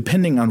maybe. I mean,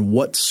 depending on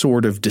what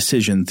sort of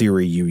decision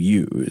theory you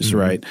use,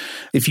 right?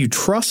 If you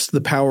trust the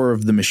power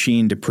of the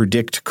machine to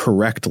predict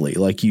correctly,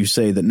 like you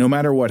say that no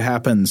matter what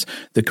happens,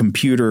 the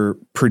computer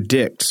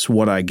predicts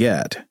what I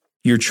get.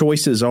 Your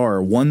choices are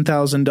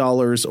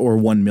 $1,000 or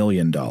 $1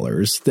 million,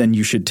 then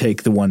you should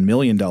take the $1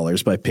 million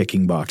by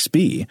picking box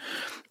B.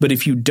 But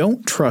if you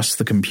don't trust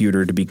the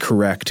computer to be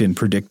correct in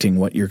predicting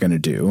what you're going to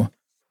do,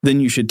 then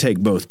you should take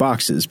both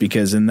boxes,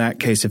 because in that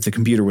case, if the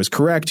computer was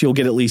correct, you'll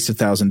get at least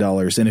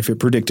 $1,000. And if it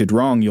predicted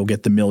wrong, you'll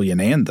get the $1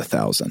 million and the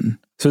 $1,000.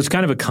 So it's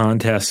kind of a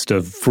contest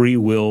of free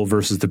will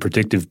versus the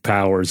predictive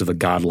powers of a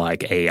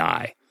godlike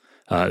AI,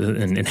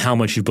 and how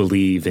much you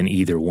believe in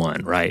either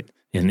one, right?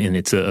 In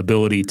its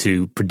ability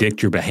to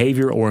predict your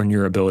behavior or in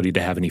your ability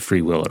to have any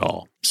free will at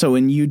all. So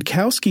in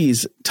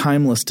Yudkowsky's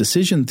timeless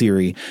decision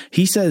theory,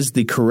 he says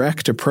the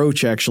correct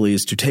approach actually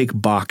is to take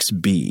box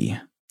B.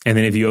 And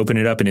then if you open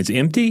it up and it's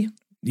empty,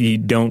 you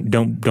don't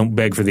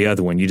beg for the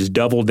other one. You just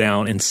double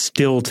down and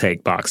still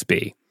take box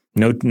B.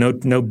 No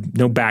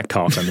back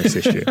talk on this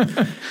issue,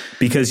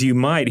 because you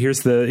might. Here's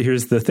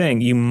the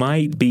thing: you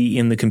might be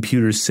in the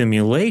computer's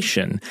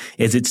simulation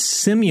as it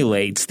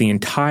simulates the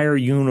entire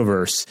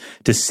universe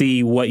to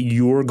see what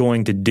you're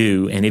going to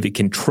do, and if it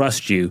can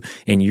trust you.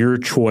 And your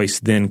choice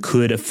then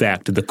could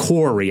affect the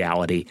core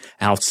reality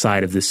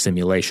outside of this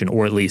simulation,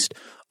 or at least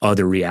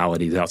other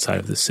realities outside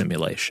of the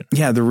simulation.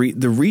 Yeah, the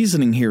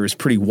reasoning here is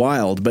pretty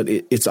wild, but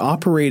it's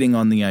operating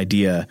on the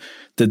idea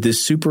that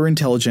this super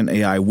intelligent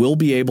AI will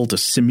be able to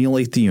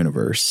simulate the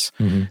universe,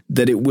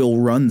 that it will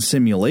run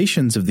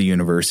simulations of the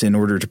universe in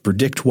order to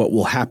predict what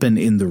will happen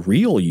in the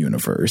real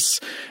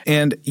universe.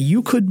 And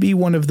you could be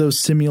one of those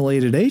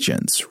simulated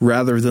agents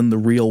rather than the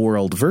real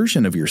world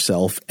version of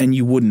yourself, and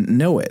you wouldn't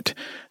know it.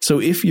 So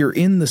if you're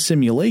in the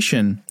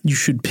simulation, you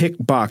should pick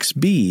box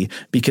B,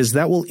 because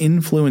that will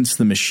influence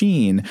the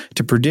machine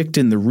to predict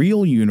in the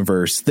real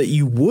universe that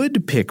you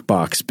would pick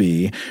box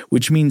B,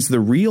 which means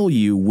the real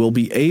you will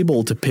be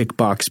able to pick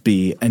box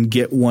B and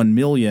get 1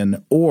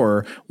 million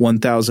or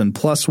 1,000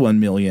 plus 1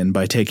 million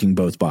by taking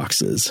both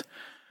boxes.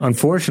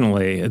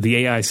 Unfortunately,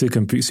 the AI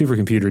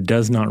supercomputer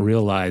does not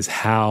realize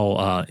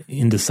how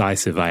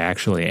indecisive I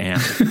actually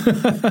am.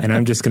 And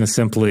I'm just going to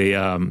simply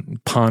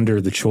ponder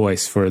the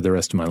choice for the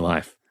rest of my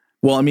life.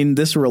 Well, I mean,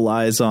 this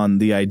relies on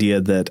the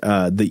idea that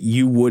that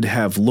you would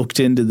have looked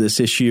into this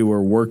issue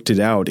or worked it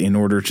out in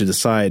order to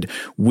decide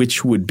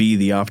which would be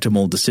the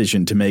optimal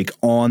decision to make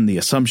on the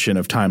assumption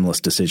of timeless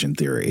decision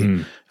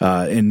theory.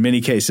 In many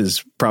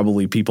cases,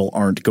 probably people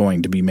aren't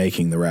going to be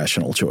making the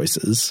rational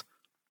choices,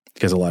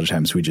 because a lot of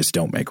times we just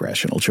don't make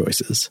rational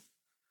choices.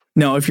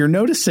 Now, if you're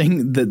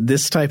noticing that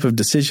this type of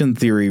decision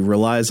theory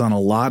relies on a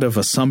lot of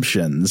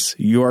assumptions,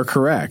 you are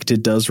correct.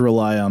 It does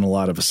rely on a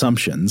lot of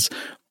assumptions,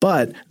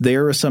 but they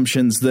are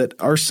assumptions that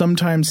are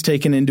sometimes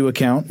taken into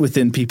account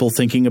within people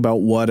thinking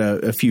about what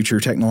a future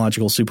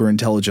technological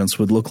superintelligence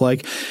would look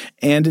like.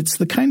 And it's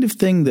the kind of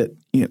thing that,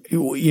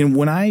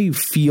 when I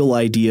feel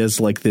ideas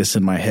like this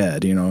in my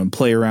head, and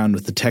play around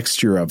with the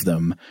texture of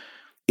them,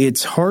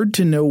 it's hard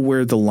to know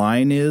where the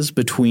line is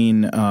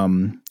between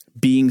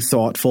being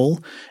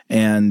thoughtful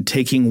and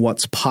taking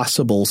what's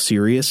possible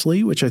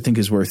seriously, which I think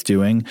is worth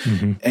doing,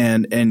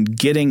 and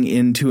getting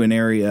into an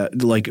area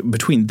like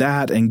between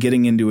that and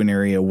getting into an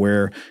area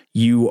where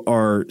you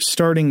are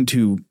starting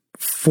to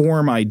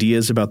form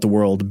ideas about the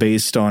world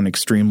based on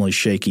extremely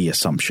shaky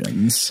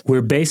assumptions.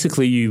 Where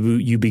basically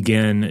you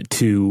begin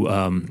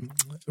to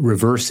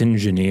reverse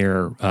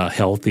engineer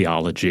health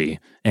theology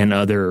and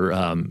other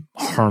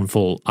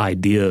harmful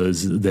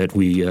ideas that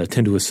we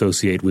tend to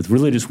associate with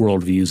religious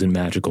worldviews and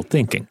magical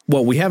thinking.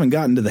 Well, we haven't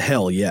gotten to the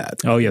hell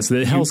yet. Oh, yes,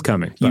 the hell's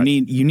coming. You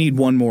need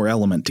one more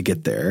element to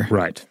get there.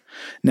 Right.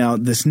 Now,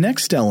 this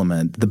next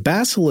element, the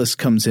basilisk,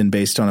 comes in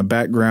based on a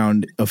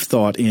background of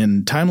thought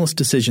in timeless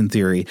decision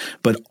theory,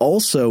 but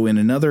also in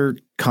another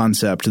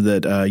concept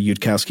that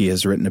Yudkowsky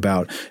has written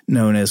about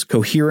known as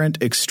coherent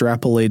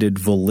extrapolated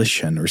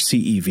volition, or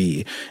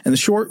CEV. And the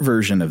short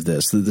version of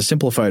this, the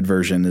simplified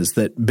version, is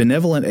that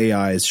benevolent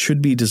AIs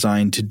should be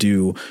designed to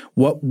do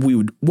what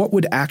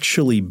would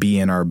actually be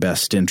in our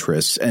best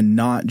interests and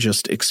not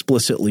just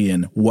explicitly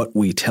in what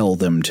we tell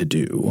them to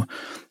do.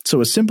 So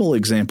a simple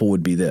example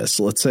would be this.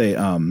 Let's say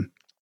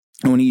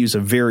I want to use a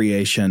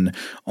variation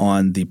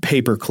on the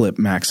paperclip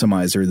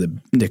maximizer that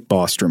Nick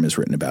Bostrom has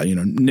written about.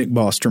 Nick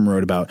Bostrom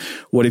wrote about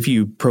what if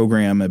you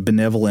program a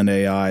benevolent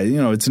AI,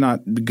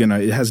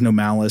 it has no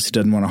malice,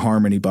 doesn't want to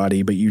harm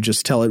anybody, but you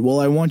just tell it,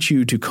 well, I want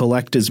you to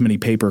collect as many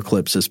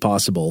paperclips as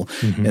possible.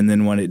 And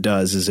then what it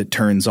does is it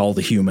turns all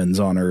the humans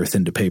on Earth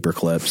into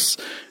paperclips.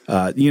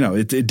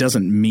 It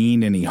doesn't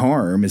mean any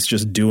harm. It's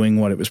just doing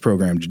what it was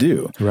programmed to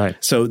do. Right.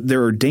 So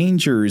there are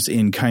dangers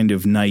in kind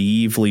of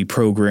naively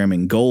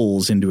programming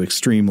goals into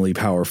extremely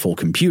powerful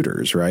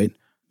computers, right?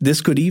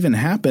 This could even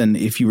happen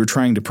if you were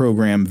trying to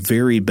program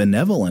very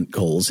benevolent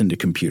goals into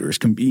computers.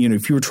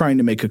 If you were trying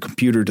to make a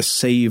computer to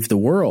save the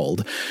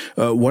world,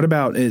 what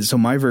about – so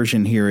my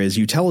version here is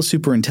you tell a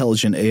super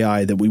intelligent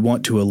AI that we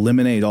want to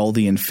eliminate all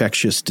the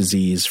infectious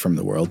disease from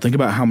the world. Think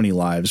about how many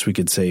lives we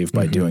could save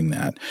by doing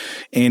that.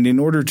 And in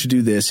order to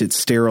do this, it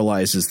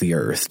sterilizes the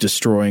earth,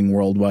 destroying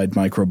worldwide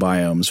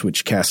microbiomes,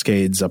 which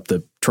cascades up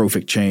the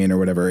trophic chain or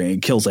whatever, and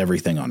it kills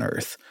everything on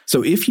Earth.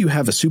 So if you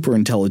have a super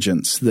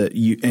intelligence that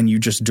you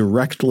just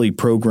directly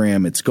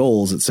program its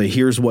goals that say,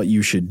 here's what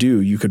you should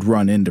do, you could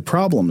run into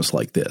problems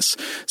like this.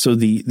 So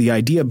the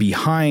idea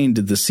behind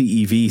the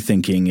CEV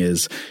thinking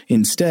is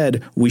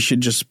instead we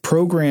should just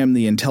program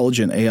the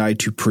intelligent AI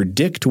to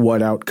predict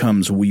what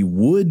outcomes we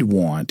would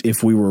want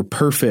if we were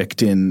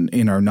perfect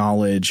in our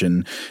knowledge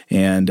and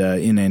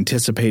in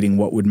anticipating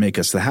what would make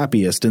us the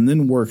happiest, and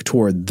then work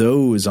toward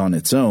those on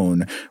its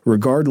own,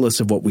 regardless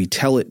of what we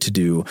tell it to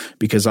do,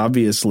 because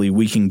obviously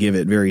we can give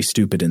it very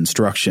stupid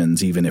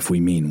instructions even if we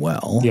mean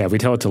well. Yeah, we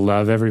tell it to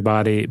love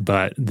everybody,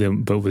 but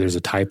there's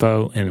a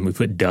typo, and we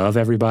put Dove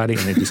everybody,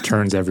 and it just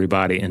turns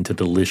everybody into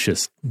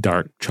delicious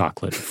dark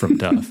chocolate from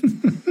Dove.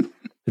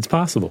 It's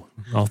possible.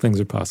 All things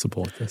are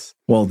possible with this.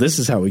 Well, this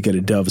is how we get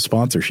a Dove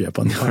sponsorship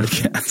on the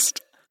podcast.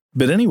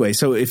 But anyway,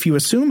 so if you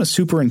assume a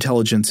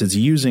superintelligence is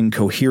using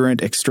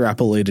coherent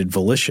extrapolated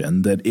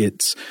volition, that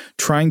it's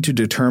trying to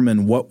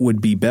determine what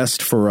would be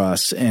best for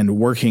us and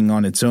working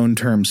on its own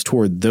terms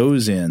toward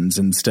those ends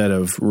instead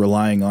of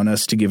relying on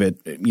us to give it,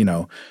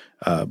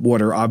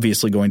 what are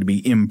obviously going to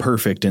be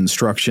imperfect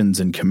instructions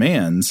and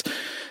commands,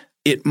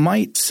 it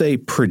might say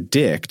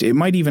predict, it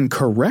might even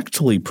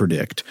correctly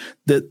predict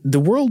that the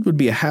world would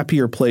be a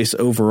happier place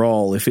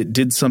overall if it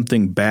did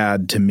something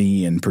bad to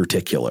me in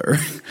particular.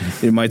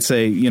 It might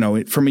say,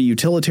 from a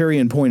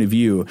utilitarian point of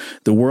view,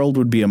 the world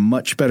would be a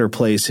much better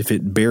place if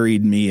it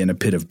buried me in a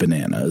pit of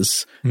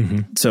bananas.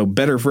 So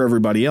better for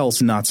everybody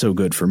else, not so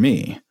good for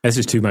me. That's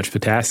just too much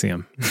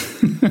potassium.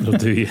 It'll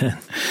do you in.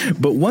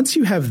 But once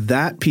you have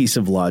that piece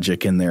of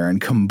logic in there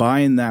and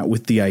combine that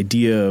with the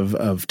idea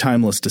of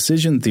timeless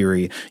decision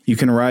theory, you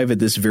can arrive at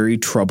this very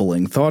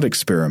troubling thought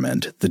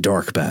experiment, the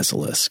dark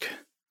basilisk.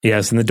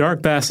 Yes, and the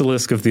dark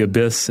basilisk of the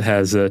abyss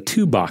has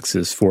two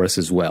boxes for us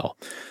as well.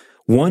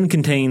 One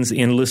contains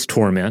endless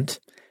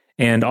torment,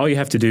 and all you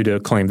have to do to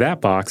claim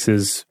that box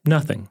is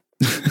nothing,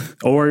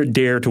 or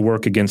dare to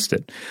work against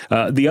it.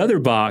 The other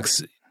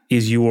box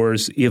is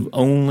yours if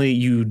only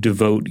you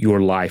devote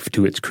your life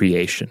to its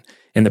creation.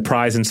 And the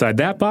prize inside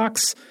that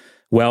box?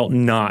 Well,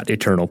 not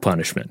eternal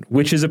punishment,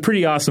 which is a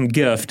pretty awesome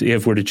gift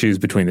if we're to choose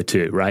between the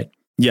two, right?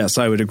 Yes,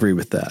 I would agree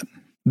with that.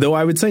 Though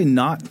I would say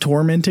not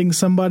tormenting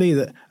somebody,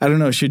 I don't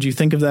know, should you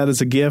think of that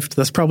as a gift?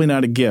 That's probably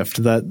not a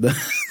gift.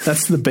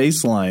 That's the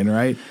baseline,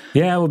 right?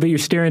 Yeah, well, but you're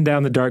staring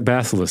down the dark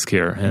basilisk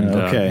here, and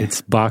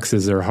its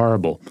boxes are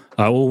horrible.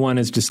 One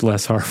is just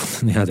less horrible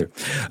than the other.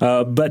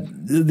 But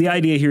the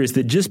idea here is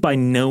that just by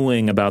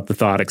knowing about the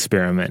thought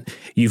experiment,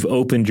 you've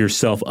opened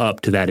yourself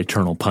up to that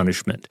eternal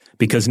punishment.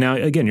 Because now,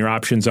 again, your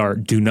options are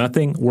do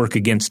nothing, work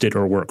against it,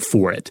 or work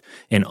for it.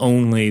 And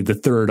only the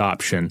third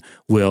option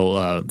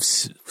will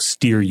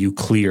steer you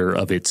clear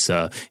of its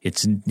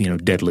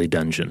deadly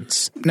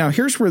dungeons. Now,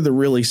 here's where the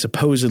really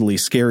supposedly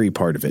scary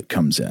part of it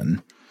comes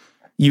in.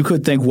 You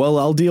could think, well,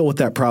 I'll deal with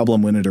that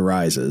problem when it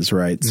arises,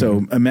 right? Mm-hmm.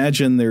 So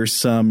imagine there's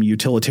some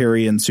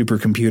utilitarian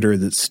supercomputer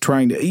that's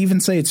trying to even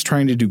say it's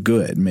trying to do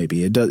good.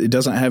 Maybe it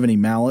doesn't have any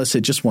malice.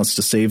 It just wants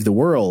to save the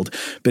world.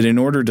 But in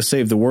order to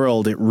save the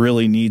world, it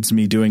really needs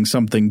me doing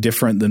something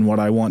different than what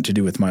I want to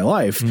do with my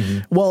life.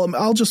 Mm-hmm. Well,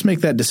 I'll just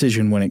make that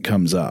decision when it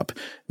comes up.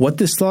 What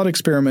this thought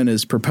experiment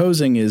is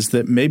proposing is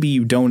that maybe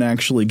you don't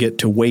actually get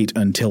to wait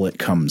until it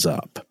comes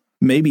up.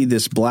 Maybe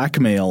this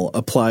blackmail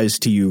applies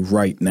to you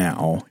right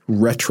now,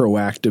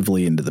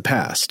 retroactively into the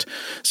past.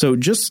 So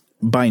just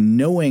by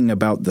knowing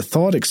about the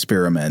thought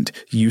experiment,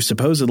 you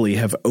supposedly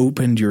have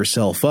opened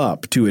yourself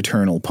up to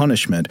eternal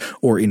punishment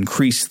or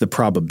increased the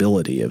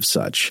probability of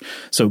such.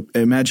 So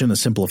imagine a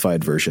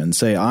simplified version.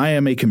 Say, I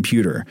am a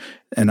computer,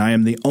 and I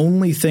am the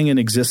only thing in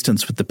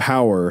existence with the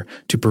power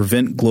to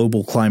prevent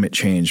global climate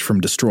change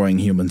from destroying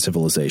human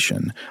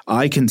civilization.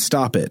 I can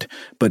stop it,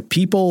 but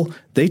people,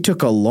 they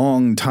took a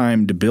long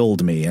time to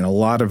build me, and a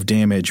lot of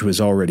damage was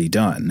already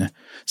done.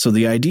 So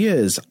the idea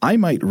is I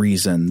might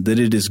reason that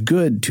it is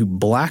good to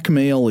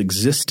blackmail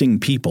existing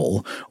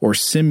people or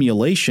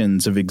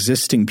simulations of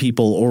existing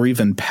people or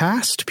even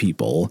past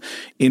people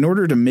in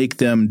order to make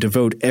them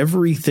devote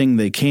everything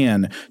they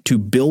can to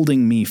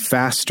building me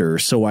faster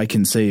so I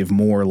can save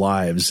more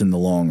lives in the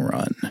long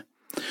run.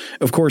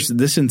 Of course,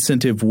 this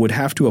incentive would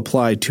have to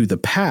apply to the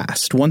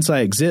past. Once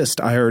I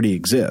exist, I already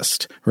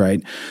exist,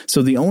 right?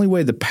 So the only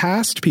way the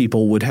past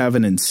people would have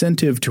an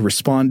incentive to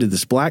respond to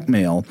this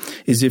blackmail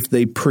is if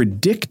they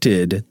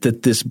predicted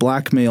that this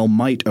blackmail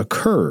might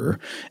occur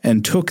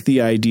and took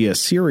the idea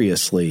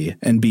seriously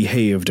and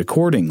behaved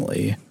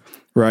accordingly.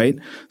 Right?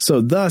 So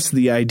thus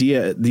the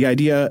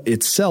idea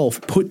itself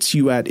puts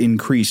you at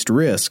increased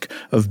risk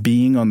of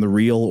being on the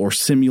real or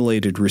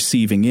simulated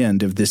receiving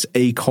end of this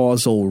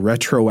acausal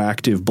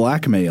retroactive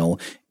blackmail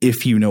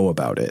if you know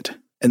about it.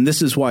 And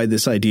this is why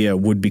this idea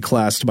would be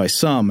classed by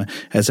some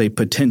as a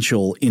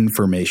potential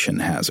information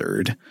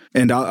hazard.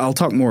 And I'll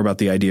talk more about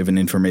the idea of an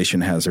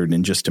information hazard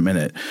in just a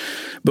minute.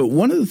 But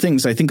one of the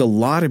things I think a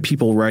lot of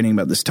people writing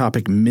about this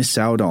topic miss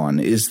out on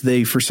is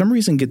they, for some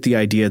reason, get the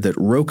idea that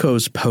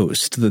Rocco's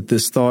post, that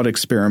this thought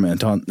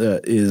experiment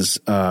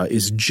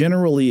is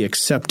generally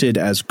accepted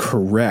as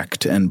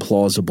correct and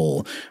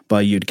plausible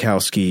by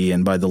Yudkowsky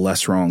and by the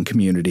less wrong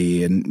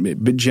community,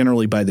 but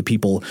generally by the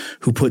people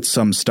who put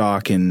some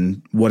stock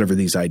in whatever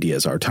these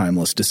ideas are,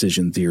 timeless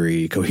decision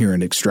theory,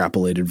 coherent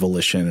extrapolated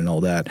volition, and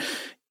all that.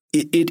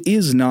 It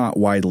is not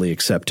widely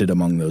accepted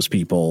among those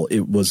people.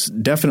 It was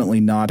definitely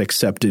not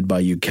accepted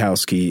by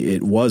Yudkowsky.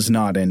 It was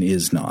not and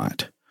is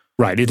not.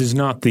 Right. It is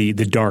not the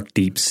dark,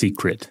 deep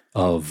secret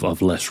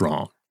of less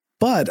wrong.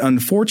 But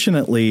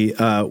unfortunately,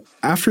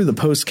 after the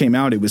post came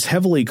out, it was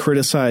heavily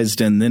criticized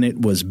and then it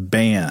was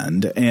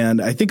banned. And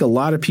I think a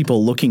lot of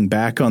people looking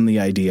back on the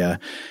idea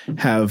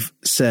have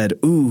said,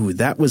 ooh,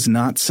 that was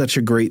not such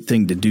a great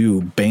thing to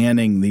do,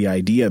 banning the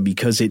idea,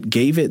 because it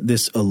gave it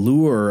this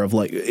allure of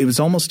like, it was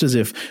almost as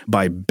if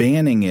by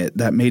banning it,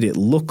 that made it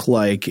look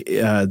like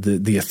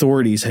the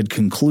authorities had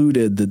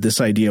concluded that this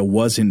idea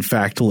was in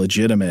fact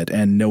legitimate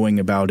and knowing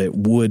about it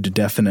would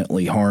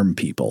definitely harm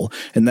people.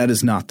 And that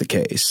is not the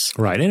case.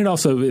 Right. And it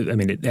also, I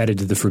mean, it added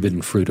to the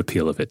forbidden fruit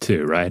appeal of it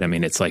too, right? I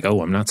mean, it's like,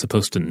 oh, I'm not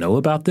supposed to know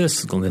about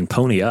this? Well, then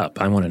pony up.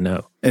 I want to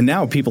know. And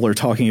now people are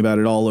talking about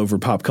it all over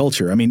pop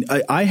culture. I mean,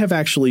 I have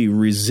actually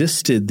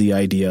resisted the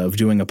idea of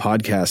doing a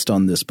podcast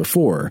on this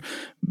before,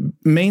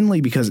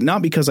 mainly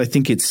not because I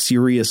think it's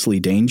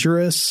seriously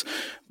dangerous,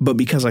 but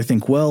because I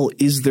think, well,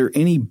 is there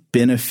any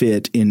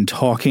benefit in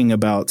talking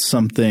about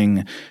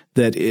something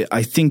that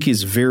I think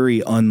is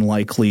very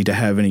unlikely to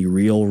have any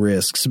real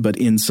risks, but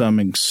in some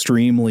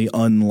extremely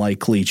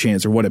unlikely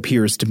chance, or what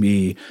appears to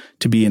me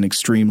to be an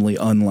extremely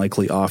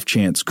unlikely off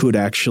chance, could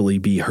actually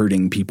be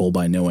hurting people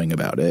by knowing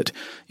about it.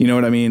 You know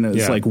what I mean?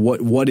 It's like,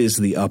 what is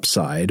the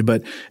upside?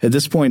 But at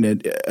this point,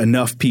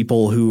 enough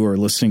people who are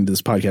listening to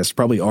this podcast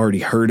probably already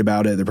heard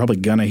about it. They're probably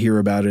going to hear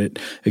about it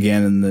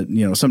again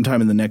in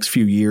sometime in the next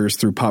few years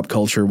through pop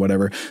culture,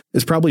 whatever.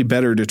 It's probably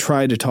better to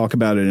try to talk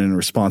about it in a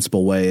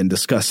responsible way and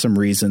discuss some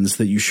reasons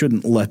that you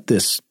shouldn't let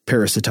this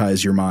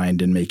parasitize your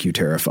mind and make you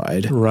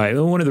terrified. Right.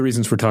 Well, one of the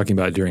reasons we're talking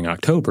about it during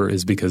October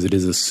is because it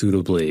is a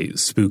suitably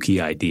spooky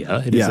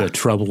idea. It is a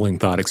troubling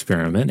thought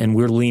experiment, and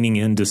we're leaning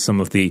into some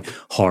of the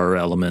horror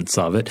elements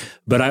of it.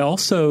 But I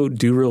also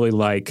do really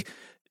like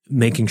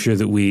making sure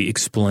that we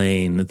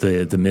explain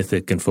the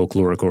mythic and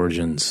folkloric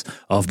origins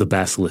of the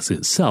basilisk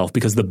itself,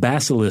 because the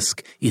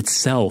basilisk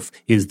itself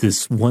is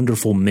this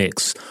wonderful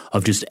mix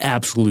of just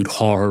absolute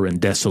horror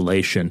and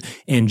desolation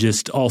and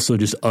just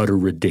utter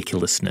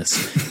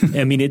ridiculousness.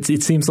 I mean, it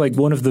seems like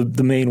one of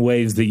the main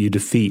ways that you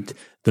defeat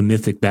the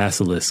mythic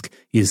basilisk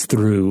is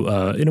through,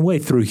 in a way,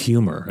 through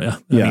humor.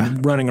 I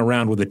mean, running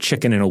around with a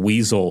chicken and a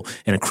weasel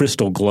and a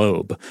crystal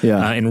globe,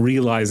 and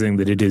realizing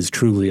that it is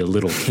truly a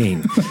little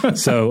king.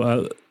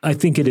 So I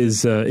think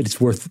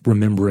it's worth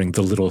remembering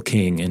the little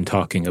king and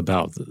talking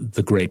about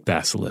the great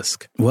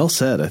basilisk. Well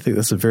said. I think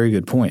that's a very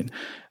good point.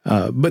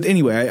 But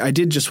anyway, I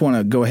did just want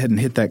to go ahead and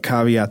hit that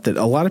caveat that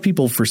a lot of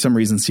people, for some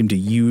reason, seem to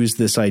use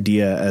this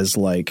idea as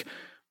like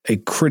a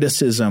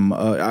criticism.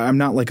 I'm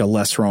not like a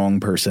less wrong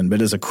person,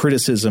 but as a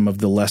criticism of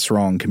the less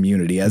wrong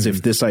community, as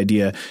if this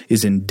idea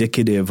is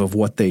indicative of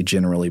what they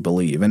generally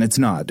believe. And it's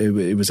not.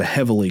 It was a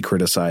heavily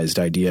criticized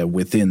idea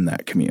within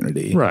that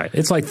community. Right.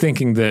 It's like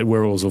thinking that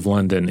Werewolves of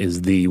London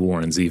is the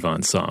Warren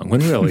Zevon song,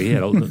 when really he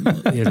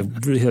had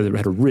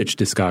a rich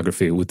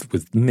discography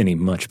with many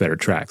much better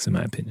tracks, in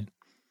my opinion.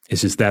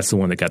 It's just that's the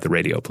one that got the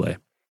radio play.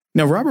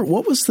 Now, Robert,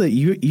 what was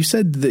you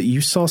said that you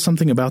saw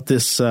something about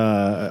this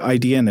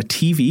idea in a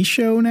TV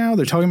show now?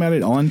 They're talking about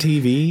it on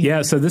TV?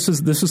 Yeah, so this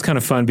was kind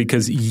of fun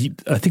because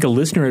I think a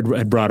listener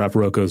had brought up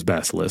Rocco's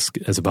Basilisk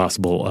as a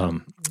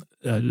possible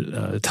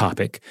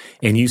topic,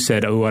 and you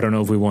said, "Oh, I don't know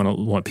if we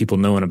want people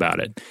knowing about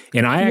it."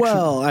 And I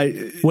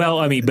actually,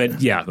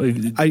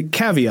 I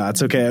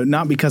caveats, okay,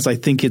 not because I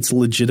think it's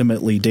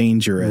legitimately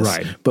dangerous,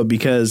 right, but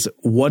because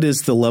what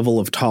is the level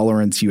of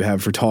tolerance you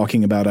have for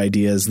talking about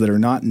ideas that are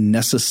not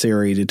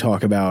necessary to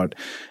talk about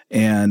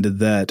and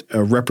that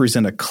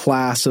represent a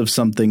class of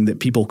something that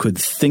people could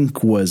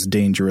think was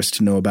dangerous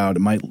to know about?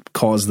 It might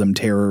cause them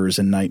terrors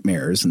and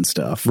nightmares and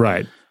stuff.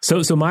 Right.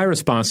 So my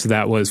response to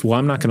that was, well,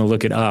 I'm not going to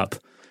look it up.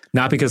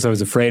 Not because I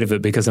was afraid of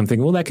it, because I'm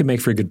thinking, well, that could make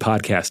for a good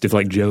podcast if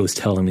like Joe's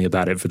telling me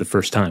about it for the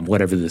first time,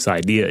 whatever this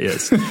idea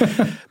is.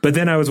 But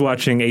then I was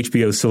watching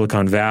HBO's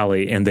Silicon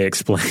Valley, and they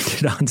explained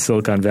it on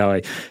Silicon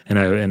Valley, and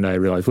I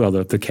realized, well,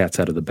 the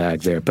cat's out of the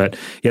bag there. But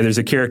yeah, there's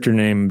a character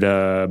named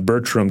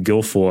Bertram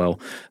Guilfoyle,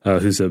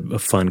 who's a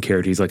fun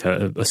character. He's like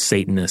a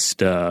Satanist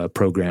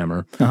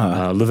programmer,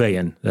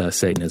 LaVeyan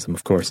Satanism,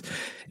 of course.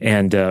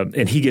 And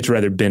he gets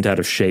rather bent out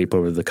of shape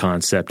over the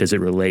concept as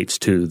it relates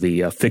to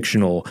the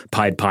fictional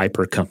Pied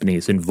Piper company's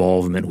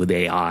involvement with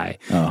AI.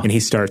 And he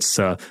starts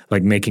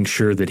like making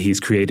sure that he's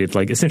created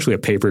like essentially a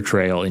paper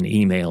trail in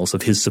emails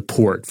of his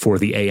support for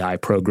the AI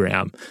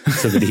program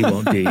so that he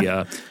won't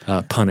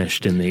be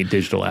punished in the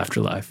digital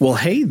afterlife. Well,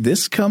 hey,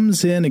 this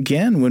comes in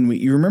again when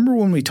you remember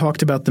when we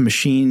talked about the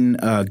machine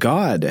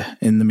God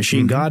in the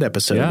Machine God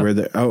episode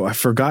where I've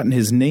forgotten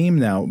his name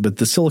now, but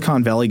the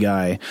Silicon Valley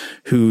guy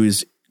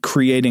who's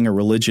creating a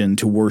religion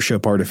to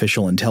worship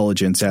artificial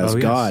intelligence as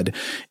God.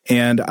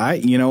 And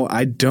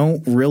I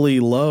don't really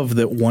love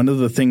that one of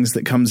the things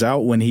that comes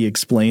out when he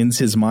explains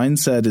his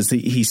mindset is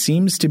that he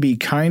seems to be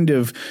kind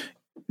of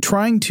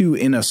trying to,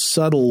 in a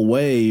subtle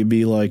way,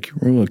 be like,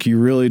 look, you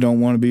really don't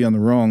want to be on the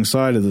wrong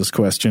side of this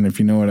question, if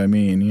you know what I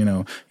mean. You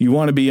know, you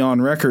want to be on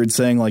record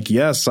saying like,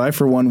 yes, I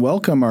for one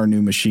welcome our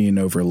new machine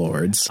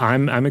overlords.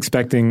 I'm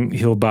expecting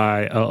he'll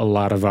buy a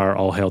lot of our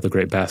All Hail the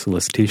Great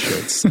Basilisk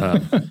t-shirts.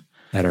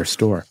 At our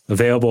store.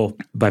 Available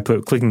by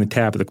clicking the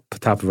tab at the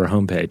top of our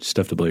homepage,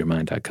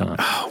 stufftoblowyourmind.com.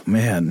 Oh,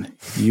 man.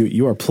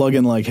 You are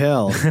plugging like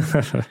hell.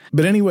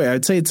 But anyway,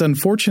 I'd say it's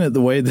unfortunate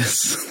the way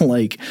this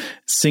like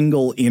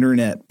single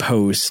internet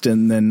post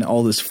and then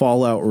all this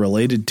fallout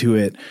related to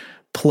it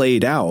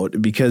played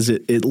out because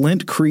it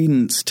lent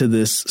credence to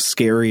this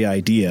scary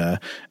idea,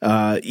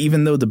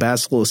 even though the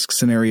Basilisk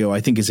scenario I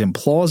think is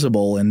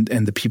implausible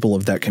and the people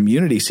of that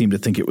community seem to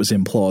think it was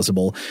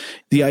implausible.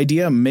 The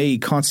idea may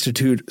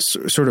constitute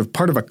sort of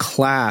part of a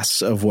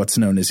class of what's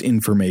known as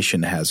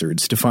information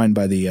hazards, defined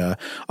by the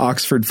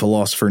Oxford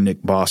philosopher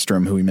Nick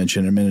Bostrom, who we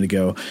mentioned a minute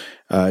ago.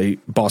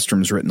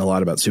 Bostrom's written a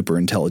lot about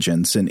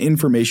superintelligence, and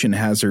information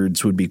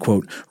hazards would be,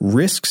 quote,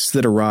 risks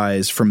that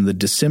arise from the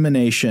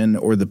dissemination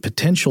or the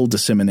potential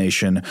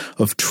dissemination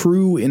of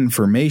true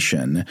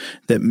information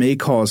that may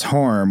cause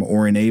harm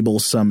or enable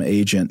some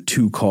agent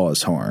to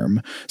cause harm.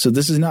 So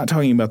this is not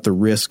talking about the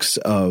risks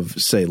of,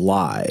 say,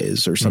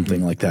 lies or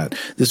something like that.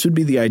 This would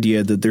be the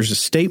idea that there's a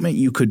statement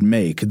you could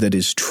make that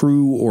is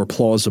true or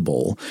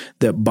plausible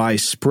that by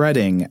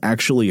spreading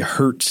actually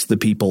hurts the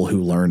people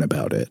who learn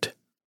about it.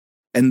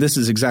 And this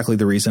is exactly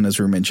the reason, as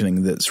we're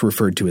mentioning, that's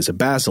referred to as a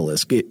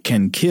basilisk. It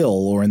can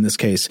kill, or in this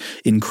case,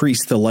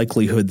 increase the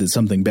likelihood that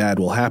something bad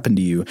will happen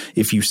to you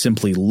if you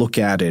simply look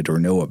at it or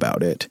know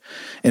about it.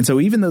 And so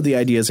even though the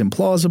idea is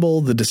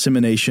implausible, the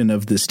dissemination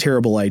of this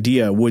terrible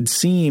idea would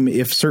seem,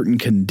 if certain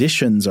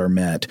conditions are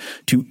met,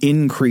 to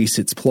increase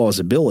its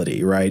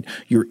plausibility, right?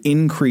 You're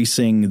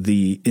increasing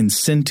the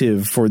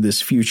incentive for this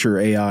future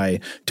AI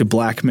to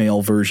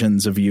blackmail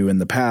versions of you in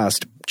the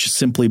past just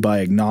simply by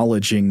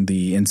acknowledging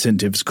the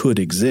incentives could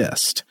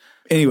exist.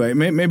 Anyway,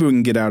 maybe we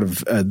can get out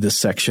of this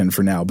section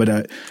for now,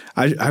 but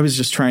I was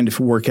just trying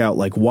to work out,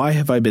 like, why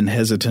have I been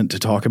hesitant to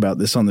talk about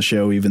this on the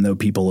show, even though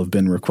people have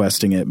been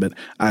requesting it? But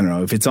I don't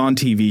know. If it's on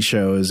TV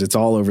shows, it's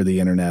all over the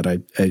internet.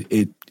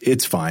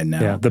 It's fine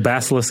now. Yeah, the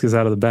Basilisk is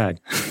out of the bag.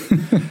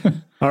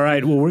 All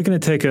right. Well, we're going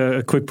to take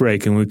a quick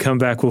break, and when we come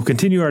back, we'll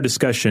continue our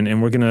discussion,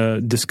 and we're going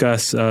to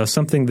discuss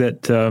something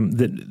that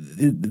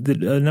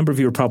a number of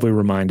you are probably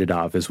reminded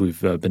of as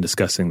we've been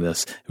discussing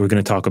this. We're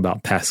going to talk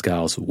about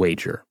Pascal's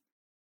wager.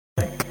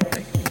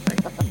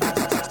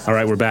 All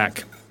right, we're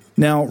back.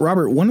 Now,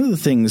 Robert, one of the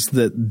things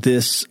that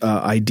this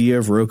idea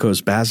of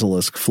Rocco's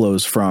basilisk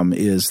flows from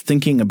is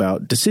thinking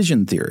about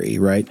decision theory,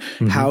 right?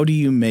 Mm-hmm. How do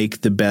you make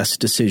the best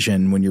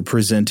decision when you're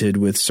presented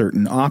with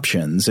certain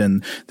options?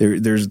 And there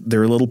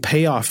are little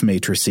payoff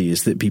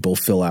matrices that people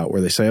fill out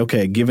where they say,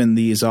 okay, given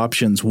these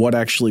options, what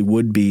actually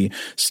would be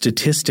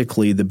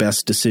statistically the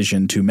best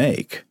decision to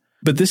make?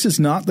 But this is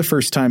not the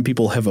first time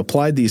people have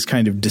applied these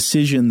kind of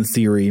decision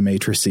theory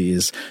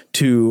matrices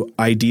to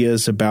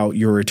ideas about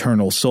your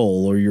eternal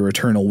soul or your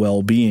eternal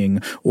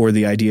well-being or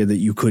the idea that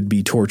you could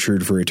be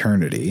tortured for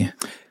eternity.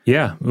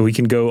 Yeah, we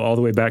can go all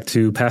the way back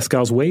to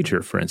Pascal's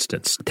wager, for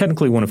instance.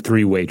 Technically one of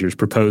three wagers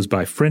proposed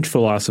by French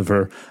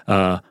philosopher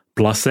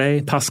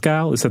Blaise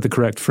Pascal. Is that the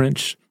correct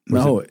French?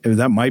 No,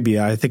 that might be.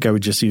 I think I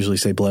would just usually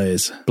say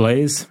Blaise.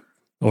 Blaise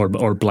or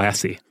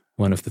Blassie,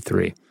 one of the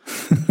three.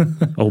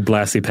 Old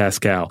Blaise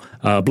Pascal.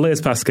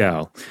 Blaise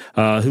Pascal,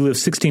 who lived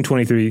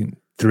 1623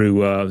 through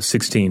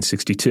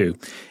 1662.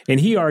 And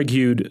he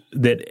argued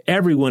that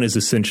everyone is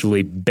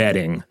essentially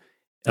betting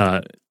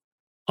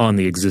on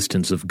the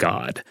existence of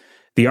God.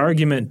 The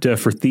argument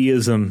for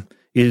theism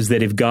is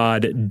that if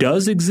God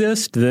does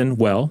exist, then,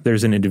 well,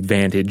 there's an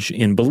advantage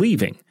in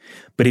believing.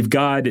 But if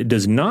God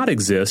does not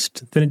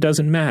exist, then it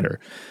doesn't matter.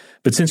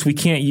 But since we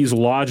can't use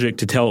logic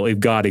to tell if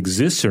God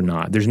exists or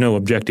not, there's no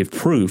objective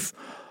proof,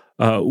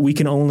 we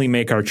can only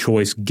make our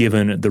choice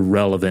given the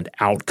relevant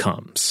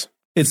outcomes.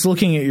 It's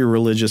looking at your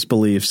religious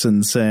beliefs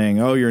and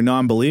saying, oh, you're a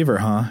non-believer,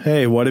 huh?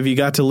 Hey, what have you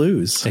got to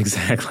lose?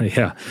 Exactly,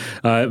 yeah.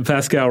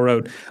 Pascal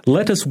wrote,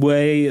 "Let us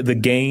weigh the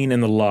gain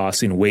and the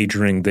loss in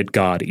wagering that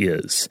God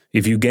is.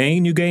 If you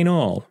gain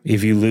all.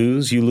 If you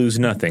lose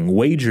nothing.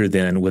 Wager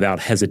then without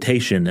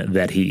hesitation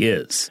that he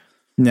is."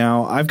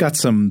 Now, I've got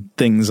some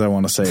things I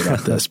want to say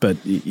about this, but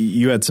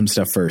you had some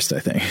stuff first, I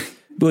think.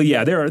 Well,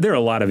 yeah, there are a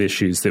lot of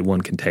issues that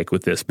one can take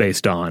with this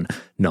based on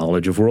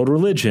knowledge of world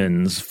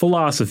religions,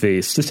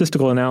 philosophy,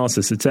 statistical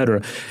analysis,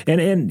 etc.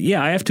 And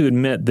yeah, I have to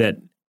admit that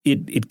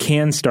it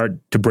can start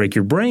to break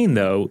your brain,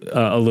 though,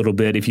 a little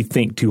bit if you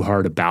think too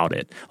hard about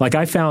it. Like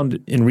I found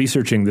in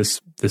researching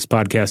this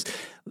podcast,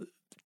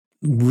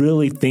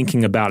 really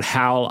thinking about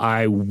how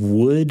I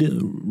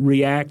would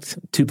react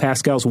to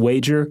Pascal's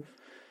wager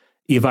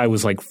if I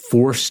was like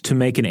forced to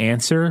make an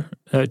answer,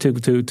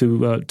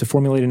 to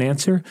formulate an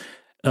answer.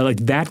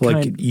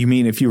 You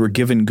mean if you were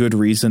given good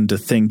reason to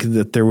think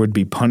that there would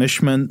be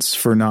punishments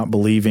for not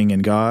believing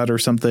in God or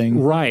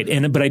something? Right.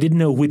 But I didn't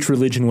know which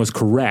religion was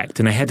correct.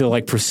 And I had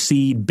to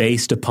proceed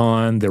based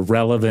upon the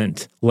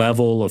relevant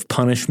level of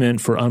punishment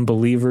for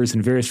unbelievers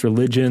in various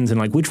religions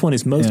and which one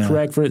is most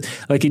correct for it.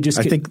 I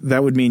think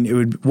that would mean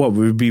it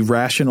would be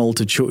rational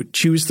to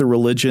choose the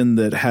religion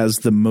that has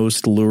the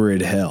most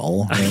lurid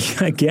hell.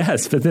 I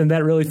guess. But then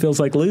that really feels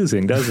like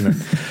losing, doesn't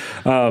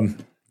it?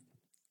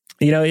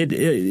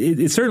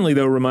 It certainly,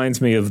 though,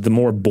 reminds me of the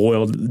more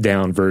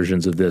boiled-down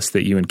versions of this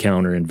that you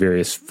encounter in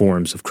various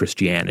forms of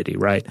Christianity,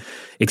 right?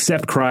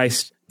 Accept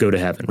Christ, go to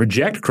heaven.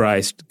 Reject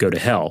Christ, go to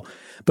hell.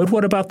 But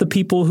what about the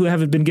people who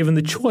haven't been given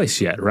the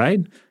choice yet, right?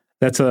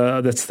 That's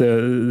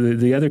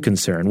the other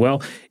concern.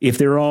 Well, if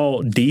they're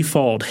all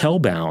default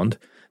hellbound,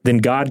 then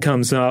God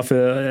comes off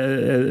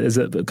as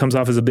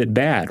a bit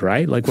bad,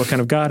 right? What kind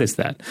of God is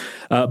that?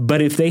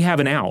 But if they have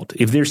an out,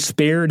 if they're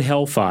spared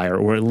hellfire,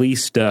 or at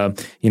least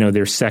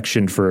they're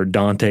sectioned for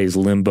Dante's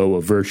limbo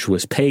of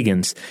virtuous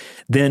pagans,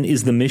 then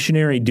is the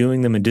missionary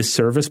doing them a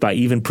disservice by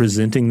even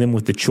presenting them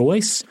with the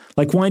choice?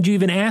 Why'd you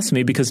even ask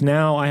me? Because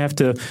now I have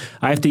to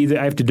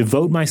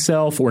devote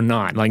myself or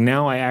not.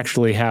 Now I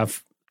actually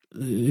have.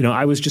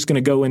 I was just going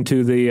to go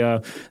into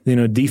the,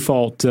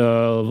 default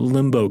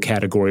limbo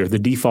category or the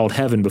default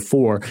heaven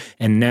before,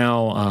 and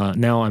now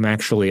I'm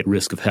actually at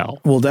risk of hell.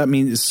 Well, that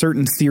means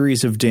certain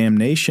theories of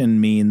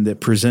damnation mean that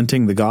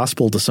presenting the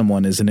gospel to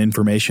someone is an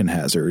information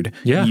hazard.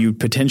 Yeah. You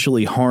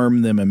potentially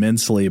harm them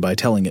immensely by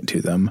telling it to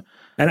them.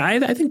 And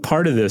I think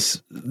part of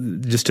this,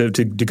 just to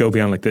go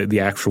beyond the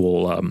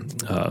actual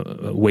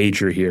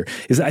wager here,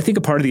 is I think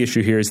a part of the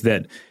issue here is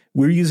that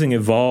we're using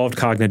evolved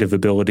cognitive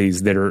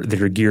abilities that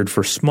are geared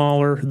for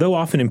smaller, though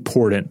often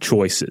important,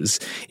 choices.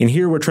 And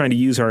here we're trying to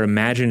use our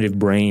imaginative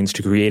brains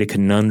to create a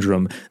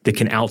conundrum that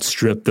can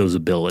outstrip those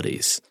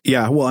abilities.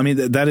 Yeah, well,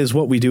 that is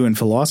what we do in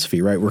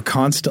philosophy, right? We're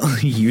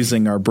constantly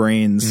using our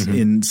brains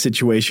in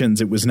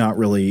situations it was not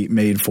really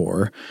made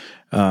for.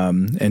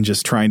 And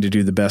just trying to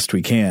do the best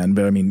we can.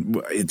 But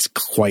it's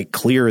quite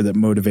clear that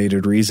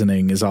motivated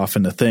reasoning is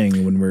often a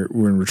thing when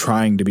we're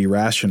trying to be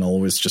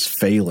rational. It's just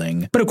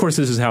failing. But of course,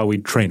 this is how we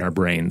train our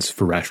brains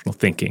for rational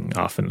thinking.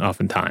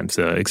 Oftentimes,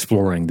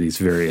 exploring these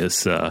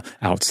various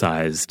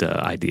outsized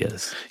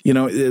ideas.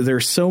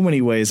 There's so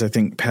many ways I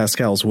think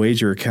Pascal's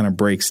wager kind of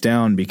breaks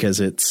down because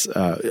it's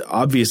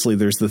obviously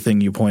there's the thing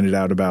you pointed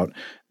out about.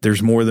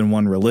 There's more than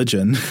one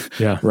religion,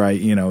 yeah. Right?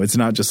 It's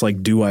not just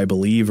do I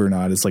believe or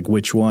not? It's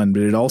which one?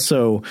 But it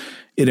also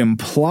it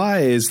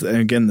implies, and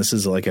again, this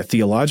is like a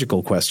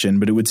theological question,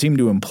 but it would seem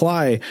to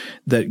imply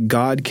that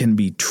God can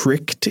be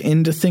tricked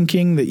into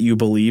thinking that you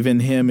believe in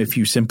him if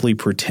you simply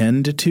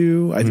pretend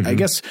to. I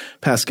guess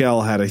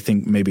Pascal had, I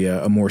think, maybe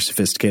a more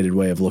sophisticated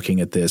way of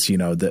looking at this,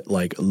 that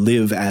like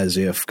live as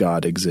if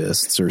God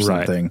exists or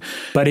something.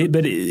 But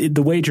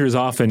the wager is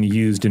often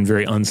used in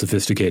very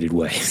unsophisticated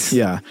ways.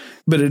 Yeah,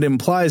 but it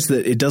implies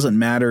that it doesn't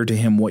matter to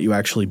him what you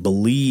actually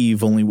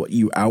believe, only what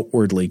you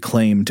outwardly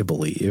claim to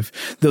believe.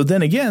 Though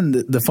then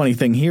again, the funny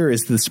thing here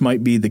is this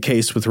might be the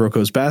case with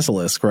Rocco's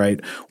Basilisk,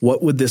 right?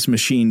 What would this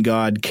machine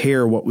God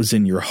care what was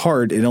in your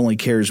heart? It only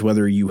cares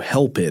whether you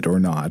help it or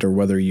not, or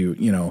whether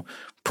you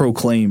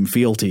proclaim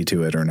fealty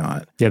to it or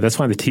not. Yeah, that's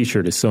why the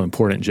T-shirt is so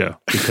important, Joe,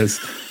 because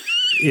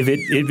if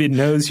it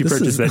knows you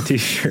purchased that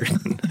T-shirt,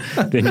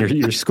 then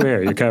you're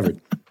square, you're covered.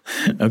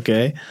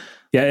 Okay.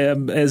 Yeah,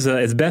 as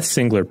Beth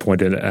Singler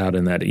pointed out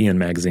in that Ian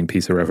Magazine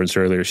piece I referenced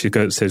earlier, she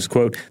says,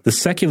 quote, "The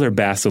secular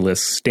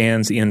basilisk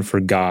stands in for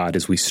God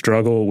as we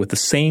struggle with the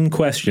same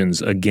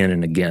questions again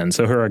and again."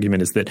 So her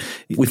argument is that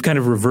we've kind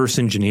of reverse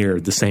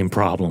engineered the same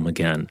problem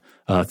again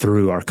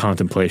through our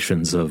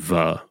contemplations of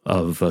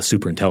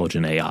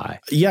superintelligent AI.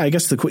 Yeah, I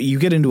guess you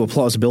get into a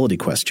plausibility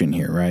question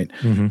here, right?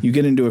 Mm-hmm. You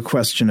get into a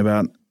question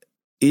about,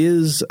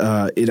 is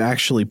it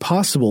actually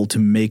possible to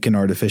make an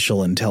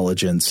artificial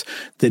intelligence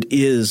that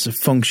is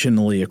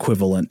functionally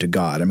equivalent to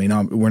God? I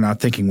mean, we're not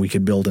thinking we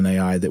could build an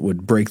AI that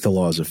would break the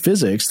laws of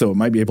physics, though it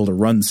might be able to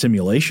run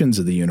simulations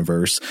of the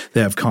universe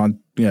that have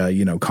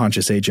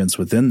conscious agents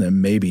within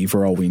them, maybe,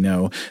 for all we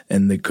know,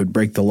 and they could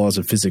break the laws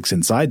of physics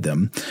inside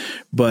them.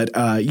 But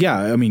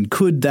I mean,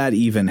 could that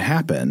even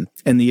happen?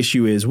 And the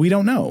issue is we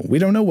don't know. We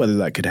don't know whether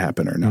that could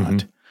happen or not.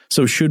 Mm-hmm.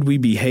 So should we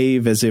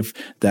behave as if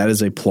that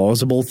is a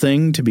plausible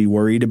thing to be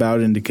worried about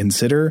and to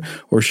consider,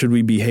 or should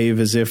we behave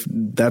as if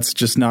that's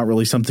just not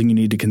really something you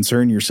need to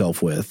concern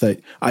yourself with?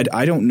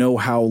 I don't know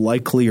how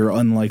likely or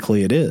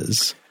unlikely it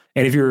is.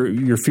 And if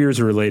your fears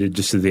are related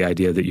just to the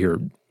idea that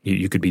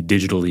you could be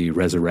digitally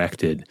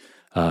resurrected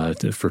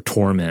for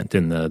torment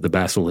in the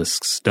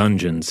Basilisk's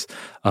dungeons,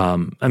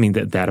 I mean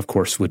that of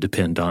course would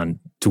depend on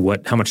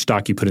how much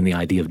stock you put in the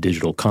idea of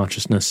digital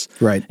consciousness,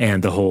 right?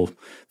 And the whole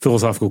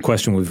philosophical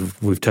question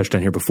we've touched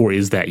on here before: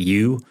 is that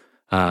you?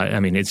 I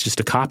mean, it's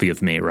just a copy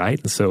of me, right?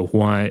 So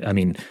why? I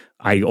mean,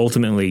 I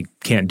ultimately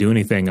can't do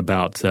anything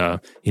about a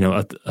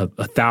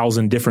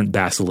 1,000 different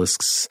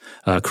basilisks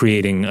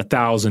creating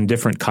 1,000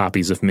 different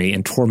copies of me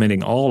and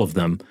tormenting all of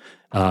them.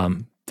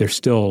 They're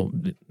still,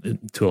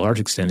 to a large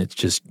extent, it's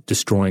just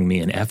destroying me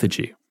in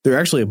effigy. There are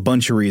actually a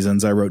bunch of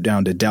reasons I wrote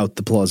down to doubt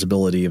the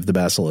plausibility of the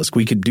basilisk.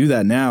 We could do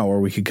that now,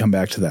 or we could come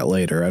back to that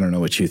later. I don't know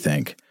what you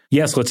think.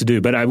 Yes, let's do.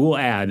 But I will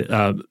add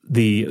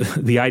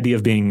the idea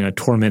of being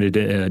tormented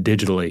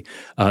digitally.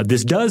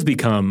 This does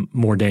become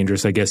more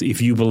dangerous, I guess,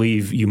 if you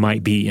believe you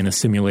might be in a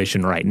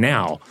simulation right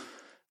now.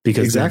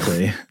 Because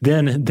exactly.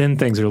 Then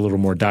things are a little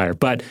more dire.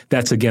 But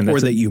that's or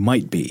that you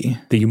might be.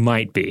 That you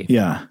might be.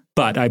 Yeah.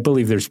 But I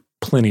believe there's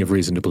plenty of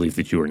reason to believe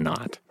that you are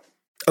not.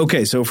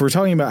 Okay, so if we're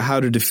talking about how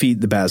to defeat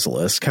the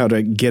basilisk, how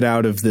to get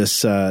out of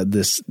this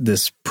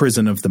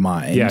prison of the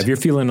mind. Yeah, if you're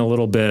feeling a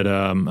little bit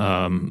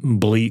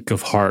bleak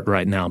of heart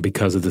right now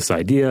because of this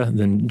idea,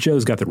 then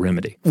Joe's got the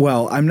remedy.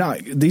 Well,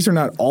 these are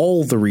not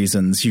all the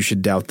reasons you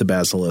should doubt the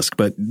basilisk,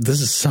 but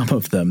this is some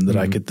of them that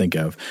I could think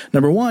of.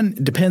 Number one,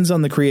 it depends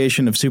on the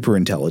creation of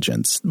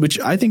superintelligence, which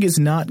I think is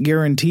not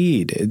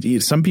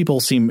guaranteed. Some people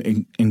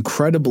seem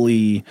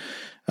incredibly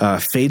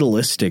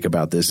fatalistic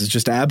about this. It's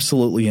just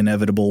absolutely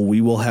inevitable.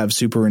 We will have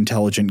super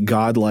intelligent,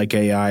 godlike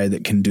AI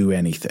that can do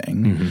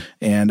anything. Mm-hmm.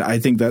 And I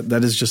think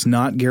that is just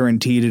not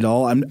guaranteed at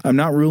all. I'm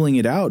not ruling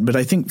it out, but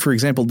I think, for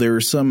example, there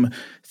are some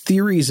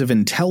theories of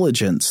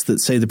intelligence that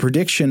say the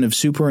prediction of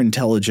super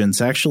intelligence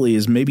actually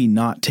is maybe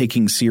not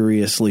taking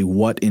seriously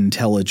what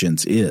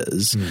intelligence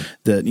is.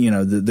 That,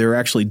 that there are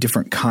actually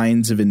different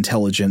kinds of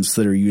intelligence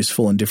that are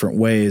useful in different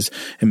ways,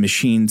 and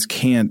machines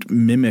can't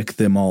mimic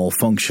them all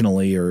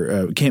functionally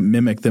or can't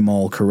mimic them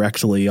all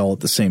correctly all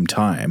at the same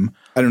time.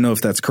 I don't know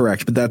if that's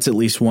correct, but that's at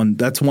least one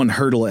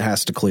hurdle it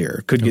has to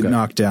clear. Could get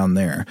knocked down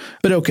there.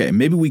 But okay,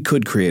 maybe we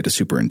could create a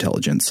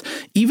superintelligence.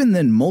 Even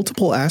then,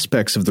 multiple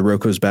aspects of the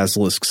Rocco's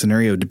Basilisk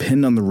scenario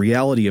depend on the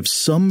reality of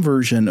some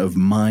version of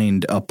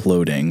mind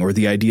uploading, or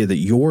the idea that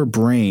your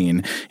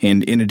brain,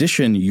 and in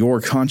addition, your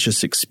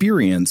conscious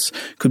experience,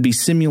 could be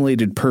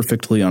simulated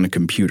perfectly on a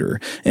computer.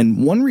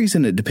 And one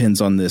reason it depends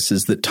on this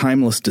is that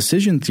timeless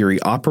decision theory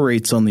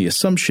operates on the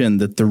assumption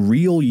that the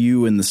real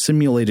you and the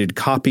simulated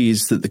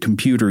copies that the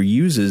computer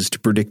uses to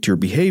predict your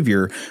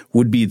behavior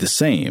would be the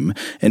same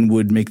and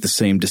would make the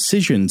same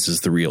decisions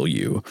as the real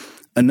you.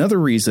 Another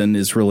reason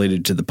is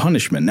related to the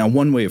punishment. Now,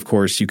 one way, of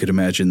course, you could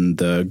imagine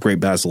the Great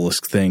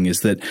Basilisk thing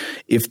is that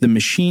if the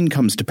machine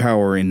comes to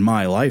power in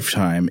my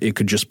lifetime, it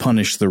could just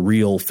punish the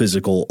real,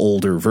 physical,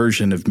 older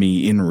version of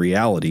me in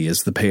reality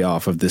as the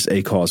payoff of this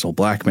acausal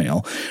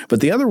blackmail. But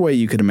the other way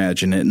you could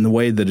imagine it, and the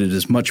way that it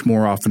is much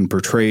more often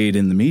portrayed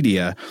in the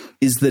media,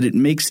 is that it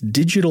makes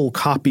digital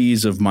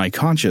copies of my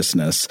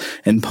consciousness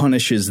and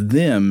punishes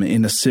them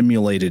in a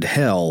simulated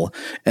hell.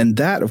 And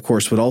that, of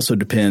course, would also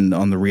depend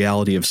on the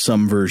reality of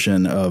some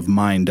version of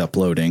mind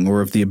uploading,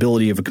 or of the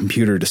ability of a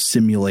computer to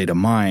simulate a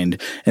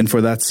mind, and for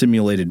that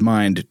simulated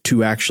mind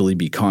to actually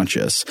be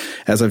conscious.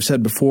 As I've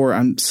said before,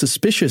 I'm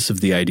suspicious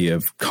of the idea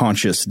of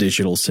conscious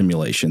digital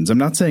simulations. I'm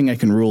not saying I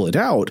can rule it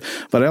out,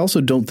 but I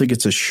also don't think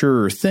it's a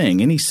sure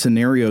thing. Any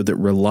scenario that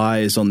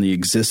relies on the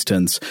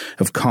existence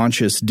of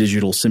conscious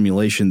digital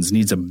simulations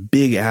needs a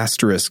big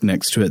asterisk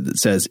next to it that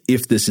says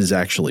if this is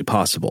actually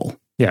possible.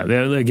 Yeah,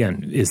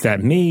 again, is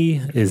that me?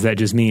 Is that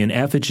just me in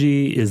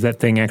effigy? Is that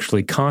thing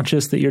actually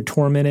conscious that you're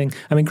tormenting?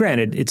 I mean,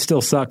 granted, it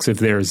still sucks if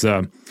there's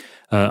a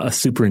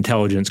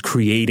superintelligence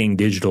creating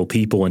digital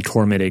people and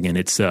tormenting in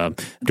its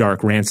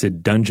dark,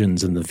 rancid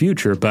dungeons in the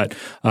future, but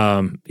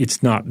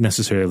it's not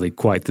necessarily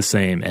quite the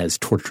same as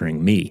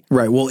torturing me.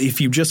 Right. Well, if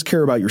you just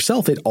care about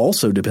yourself, it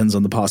also depends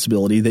on the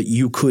possibility that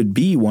you could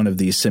be one of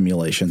these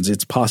simulations.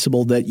 It's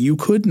possible that you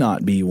could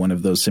not be one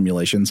of those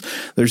simulations.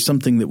 There's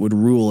something that would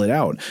rule it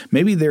out.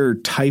 Maybe their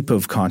type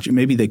of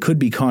maybe they could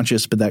be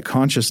conscious, but that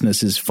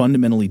consciousness is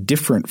fundamentally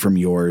different from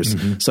yours,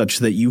 such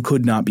that you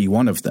could not be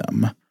one of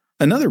them.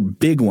 Another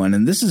big one,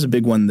 and this is a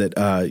big one that,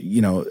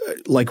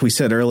 like we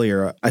said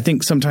earlier, I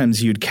think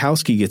sometimes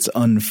Yudkowsky gets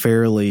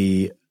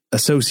unfairly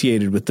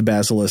associated with the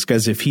Basilisk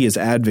as if he has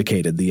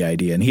advocated the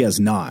idea, and he has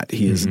not.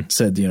 He has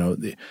said,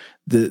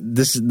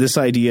 this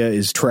idea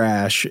is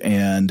trash,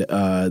 and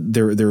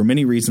there are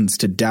many reasons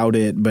to doubt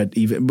it. But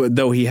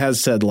though he has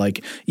said,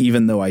 like,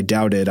 even though I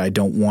doubt it, I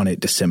don't want it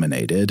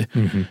disseminated.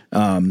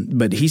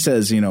 But he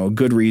says, a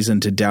good reason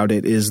to doubt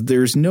it is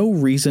there's no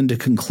reason to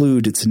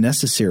conclude it's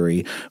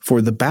necessary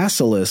for the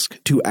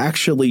Basilisk to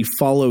actually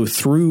follow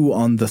through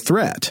on the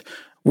threat.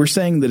 We're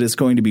saying that it's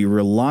going to be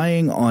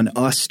relying on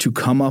us to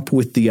come up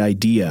with the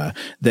idea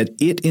that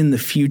it in the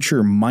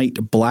future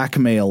might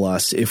blackmail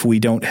us if we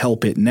don't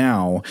help it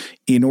now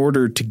in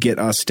order to get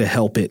us to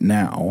help it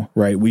now,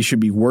 right? We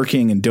should be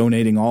working and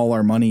donating all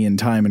our money and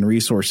time and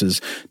resources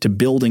to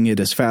building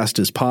it as fast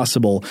as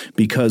possible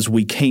because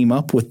we came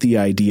up with the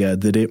idea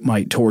that it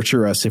might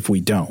torture us if we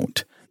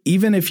don't.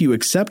 Even if you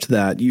accept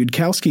that,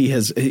 Yudkowsky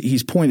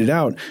he's pointed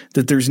out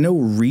that there's no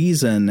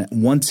reason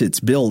once it's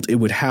built it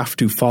would have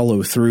to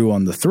follow through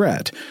on the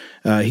threat.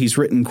 He's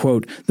written,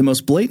 quote, "The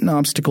most blatant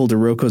obstacle to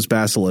Rocco's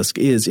Basilisk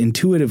is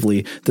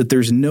intuitively that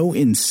there's no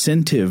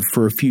incentive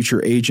for a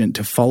future agent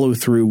to follow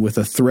through with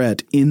a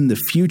threat in the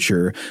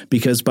future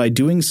because by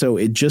doing so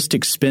it just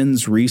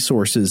expends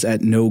resources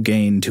at no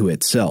gain to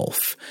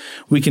itself.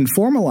 We can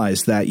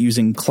formalize that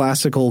using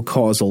classical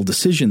causal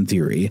decision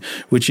theory,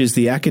 which is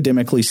the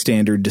academically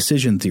standard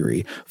decision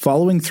theory.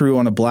 Following through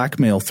on a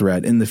blackmail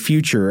threat in the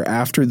future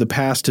after the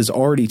past has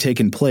already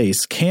taken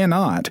place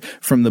cannot,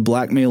 from the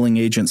blackmailing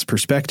agent's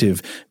perspective,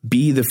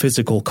 be the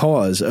physical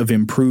cause of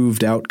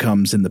improved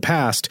outcomes in the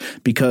past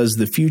because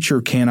the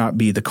future cannot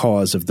be the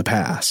cause of the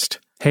past."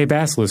 Hey,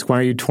 Basilisk, why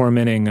are you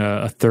tormenting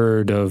a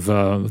third of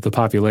the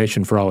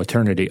population for all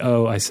eternity?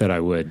 Oh, I said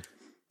I would.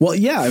 Well,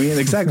 yeah, I mean,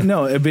 exactly.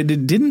 No, but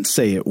it didn't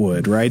say it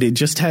would, right? It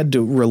just had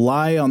to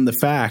rely on the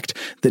fact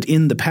that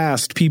in the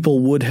past, people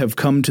would have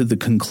come to the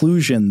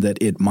conclusion that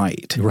it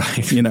might.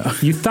 Right.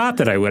 You thought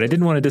that I would. I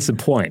didn't want to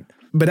disappoint.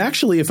 But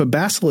actually, if a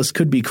basilisk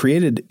could be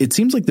created, it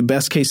seems like the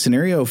best case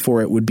scenario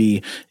for it would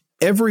be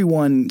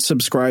everyone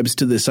subscribes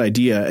to this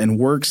idea and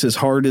works as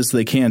hard as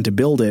they can to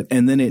build it,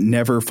 and then it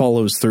never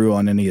follows through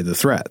on any of the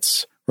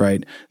threats,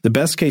 right? The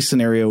best case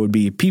scenario would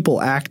be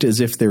people act as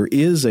if there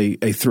is a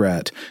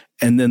threat,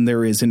 and then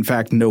there is, in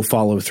fact, no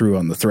follow through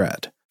on the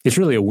threat. It's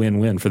really a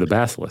win-win for the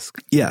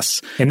Basilisk.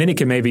 Yes. And then it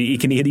can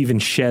even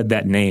shed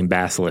that name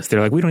Basilisk. They're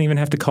like, we don't even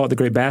have to call it the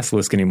Great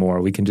Basilisk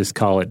anymore. We can just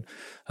call it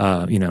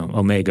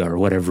Omega or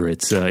whatever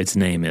its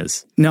name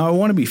is. Now, I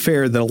want to be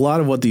fair that a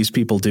lot of what these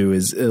people do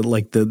is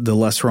like the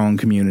less wrong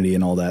community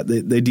and all that.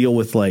 They deal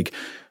with like,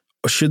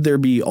 should there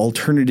be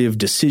alternative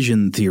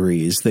decision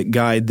theories that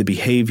guide the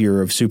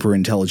behavior of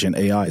superintelligent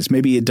AIs?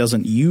 Maybe it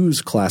doesn't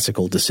use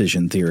classical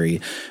decision theory.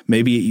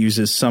 Maybe it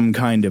uses some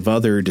kind of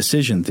other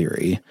decision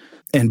theory.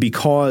 And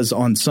because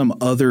on some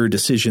other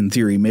decision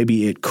theory,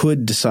 maybe it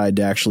could decide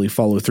to actually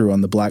follow through on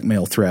the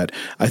blackmail threat.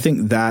 I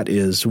think that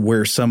is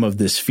where some of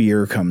this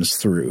fear comes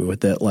through,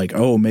 that like,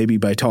 oh, maybe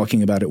by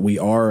talking about it, we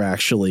are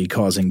actually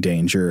causing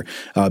danger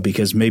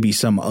because maybe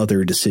some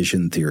other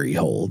decision theory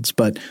holds.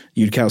 But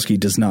Yudkowsky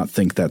does not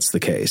think that's the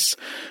case.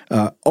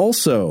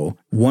 Also,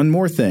 one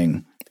more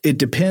thing. It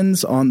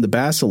depends on the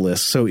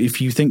basilisk. So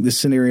if you think this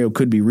scenario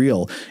could be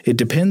real, it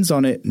depends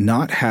on it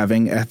not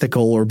having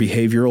ethical or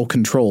behavioral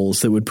controls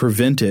that would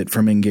prevent it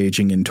from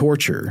engaging in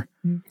torture.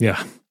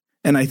 Yeah.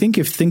 And I think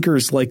if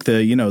thinkers like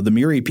the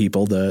MIRI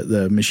people,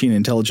 the Machine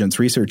Intelligence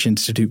Research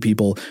Institute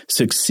people,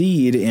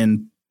 succeed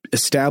in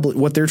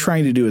what they're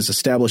trying to do is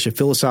establish a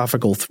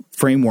philosophical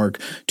framework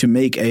to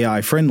make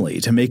AI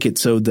friendly, to make it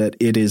so that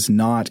it is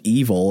not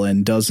evil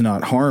and does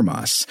not harm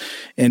us.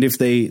 And if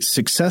they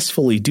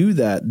successfully do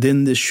that,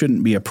 then this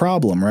shouldn't be a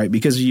problem, right?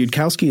 Because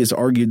Yudkowsky has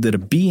argued that a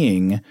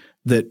being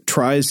that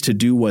tries to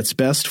do what's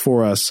best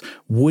for us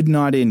would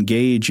not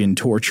engage in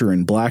torture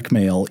and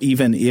blackmail,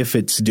 even if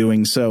it's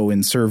doing so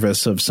in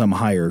service of some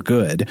higher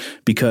good,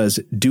 because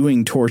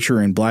doing torture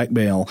and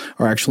blackmail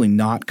are actually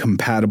not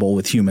compatible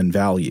with human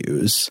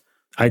values.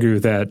 I agree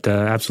with that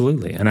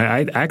absolutely. And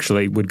I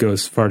actually would go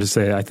as far to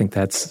say I think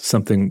that's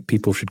something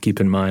people should keep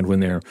in mind when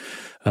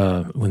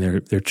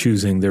they're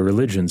choosing their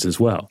religions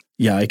as well.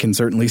 Yeah, I can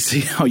certainly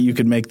see how you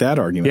could make that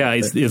argument. Yeah,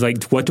 it's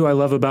like, what do I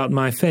love about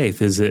my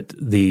faith? Is it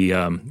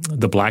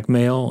the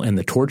blackmail and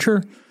the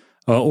torture?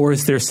 Or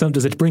is there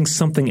does it bring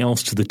something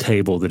else to the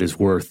table that is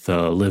worth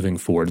living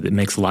for, that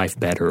makes life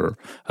better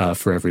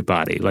for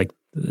everybody?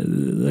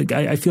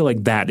 I feel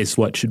like that is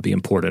what should be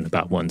important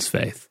about one's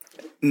faith.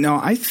 No,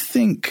 I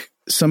think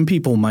some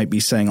people might be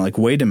saying, like,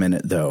 wait a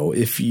minute, though,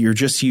 if you're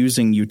just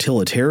using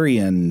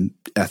utilitarian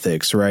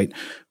ethics, right?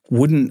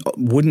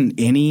 Wouldn't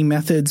any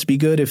methods be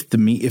good if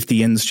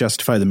the ends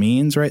justify the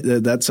means, right?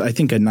 That's, I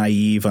think, a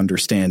naive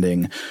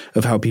understanding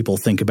of how people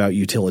think about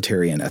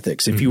utilitarian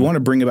ethics. If you want to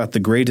bring about the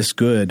greatest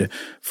good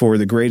for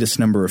the greatest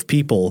number of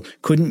people,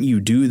 couldn't you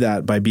do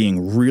that by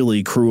being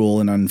really cruel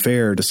and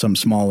unfair to some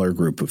smaller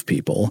group of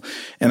people?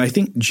 And I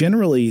think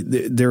generally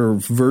there are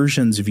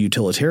versions of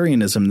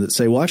utilitarianism that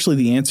say, well, actually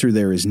the answer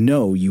there is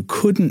no, you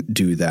couldn't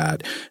do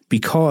that,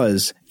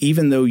 because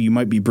even though you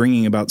might be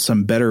bringing about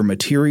some better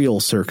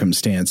material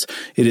circumstance,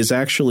 it is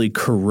actually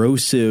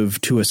corrosive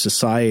to a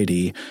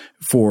society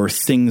for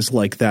things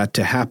like that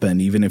to happen,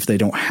 even if they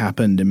don't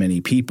happen to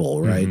many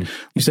people, right?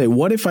 You say,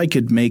 what if I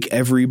could make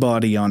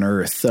everybody on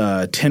Earth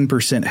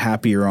 10%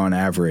 happier on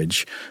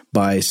average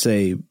by,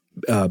 say,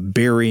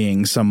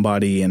 burying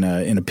somebody in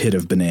a pit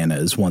of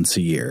bananas once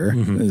a year,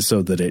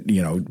 so that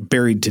it,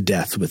 buried to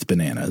death with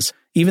bananas.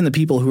 Even the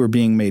people who are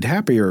being made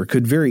happier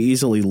could very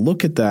easily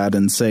look at that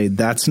and say,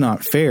 that's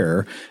not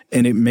fair,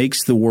 and it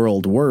makes the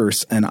world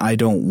worse, and I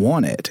don't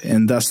want it.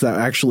 And thus that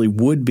actually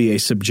would be a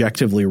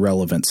subjectively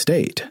relevant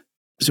state.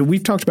 So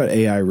we've talked about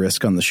AI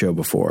risk on the show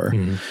before.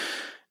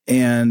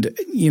 And,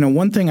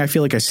 one thing I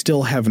feel like I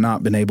still have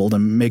not been able to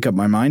make up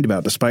my mind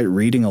about, despite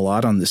reading a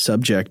lot on the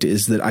subject,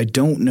 is that I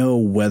don't know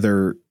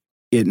whether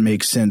it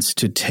makes sense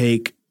to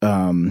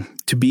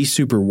to be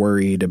super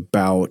worried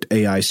about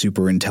AI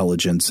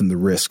superintelligence and the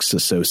risks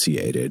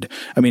associated.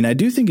 I mean, I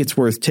do think it's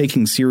worth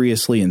taking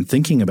seriously and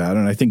thinking about,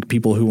 and I think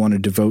people who want to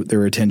devote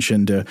their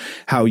attention to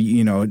how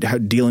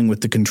dealing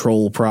with the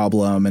control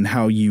problem and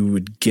how you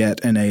would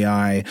get an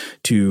AI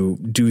to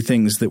do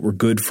things that were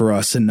good for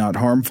us and not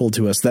harmful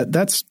to us,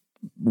 that's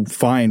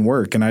fine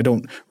work, and I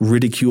don't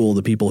ridicule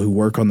the people who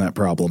work on that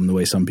problem the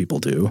way some people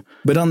do.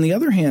 But on the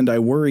other hand, I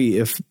worry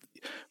if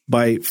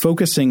by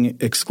focusing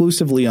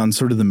exclusively on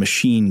sort of the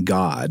machine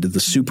god, the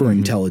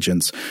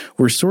superintelligence,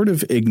 we're sort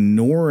of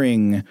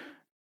ignoring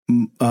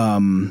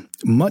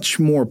much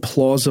more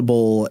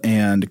plausible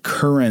and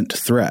current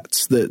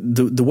threats.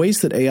 The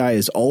ways that AI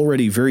is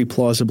already very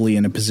plausibly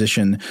in a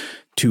position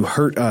to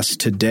hurt us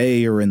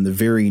today or in the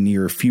very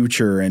near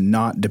future, and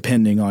not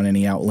depending on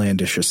any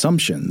outlandish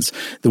assumptions.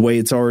 The way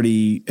it's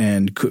already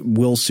and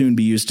will soon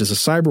be used as a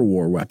cyber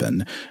war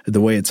weapon.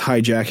 The way it's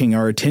hijacking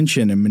our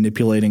attention and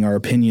manipulating our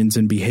opinions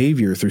and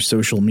behavior through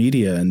social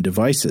media and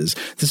devices.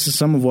 This is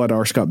some of what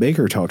R. Scott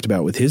Baker talked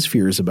about with his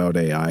fears about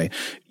AI.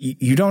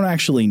 You don't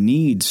actually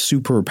need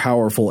super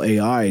powerful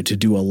AI to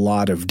do a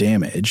lot of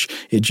damage.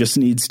 It just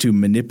needs to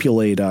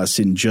manipulate us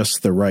in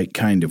just the right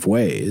kind of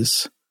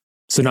ways.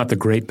 So not the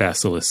great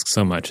basilisk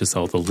so much as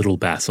all the little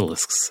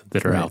basilisks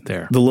that are out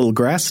there. The little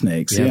grass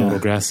snakes. Yeah, the little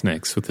grass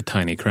snakes with the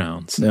tiny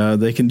crowns.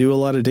 They can do a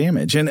lot of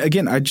damage. And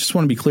again, I just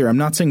want to be clear. I'm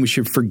not saying we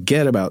should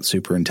forget about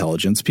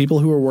superintelligence. People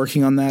who are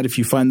working on that, if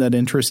you find that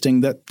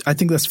interesting, I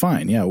think that's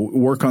fine. Yeah,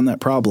 work on that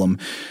problem.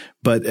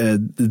 But I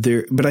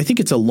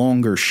think it's a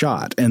longer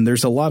shot, and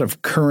there's a lot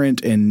of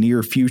current and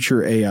near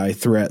future AI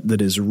threat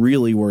that is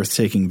really worth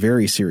taking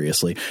very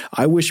seriously.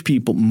 I wish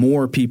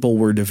more people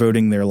were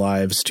devoting their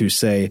lives to,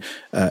 say,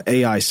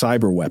 AI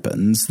cyber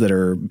weapons that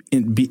are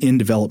in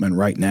development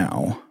right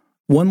now.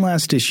 One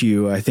last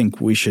issue I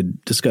think we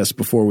should discuss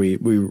before we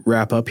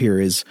wrap up here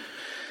is,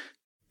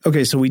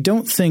 okay, so we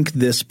don't think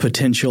this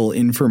potential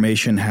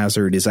information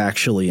hazard is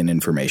actually an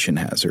information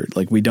hazard.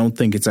 Like, we don't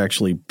think it's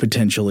actually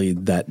potentially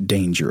that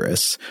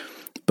dangerous.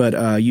 But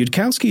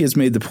Yudkowsky has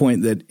made the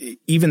point that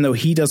even though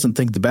he doesn't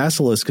think the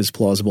basilisk is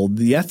plausible,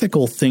 the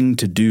ethical thing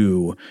to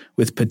do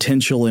with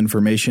potential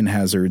information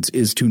hazards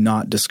is to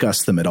not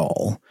discuss them at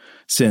all,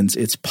 since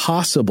it's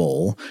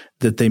possible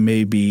that they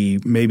maybe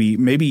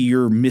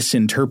you're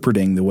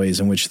misinterpreting the ways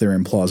in which they're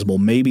implausible.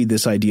 Maybe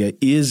this idea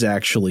is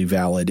actually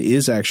valid,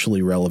 is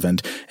actually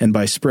relevant, and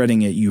by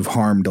spreading it, you've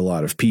harmed a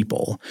lot of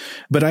people.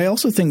 But I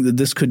also think that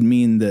this could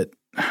mean that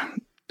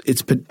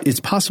it's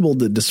possible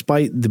that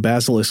despite the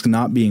basilisk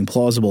not being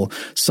plausible,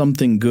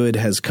 something good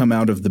has come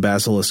out of the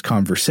basilisk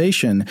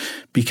conversation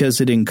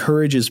because it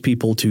encourages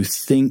people to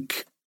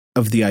think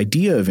of the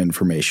idea of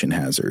information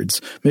hazards.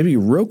 Maybe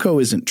Rocco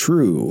isn't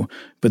true,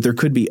 but there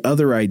could be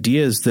other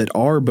ideas that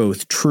are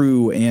both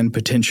true and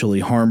potentially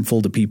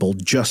harmful to people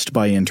just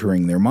by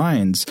entering their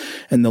minds.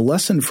 And the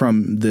lesson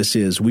from this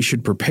is we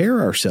should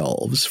prepare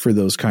ourselves for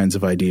those kinds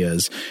of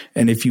ideas.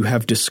 And if you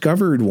have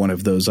discovered one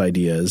of those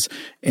ideas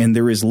and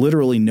there is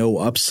literally no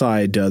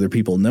upside to other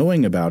people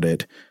knowing about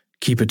it,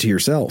 keep it to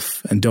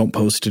yourself and don't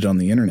post it on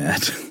the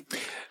internet.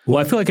 Well,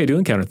 I feel like I do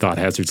encounter thought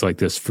hazards like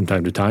this from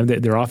time to time.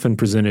 They're often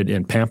presented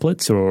in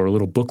pamphlets or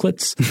little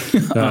booklets,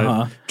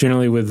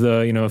 generally with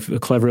a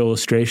clever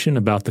illustration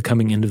about the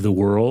coming end of the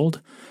world.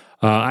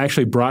 I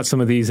actually brought some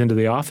of these into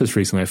the office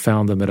recently. I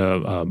found them at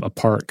a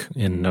park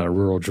in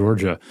rural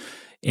Georgia.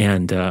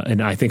 And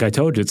I think I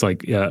told you, it's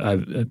like you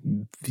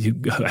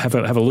have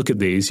a look at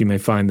these. You may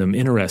find them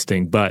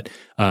interesting, but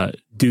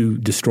do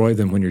destroy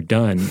them when you're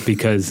done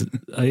because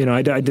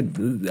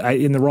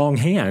in the wrong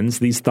hands,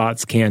 these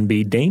thoughts can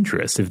be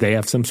dangerous if they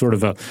have some sort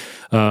of a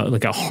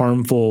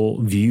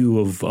harmful view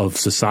of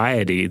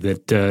society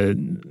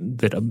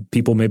that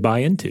people may buy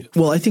into.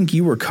 Well, I think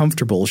you were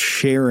comfortable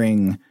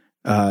sharing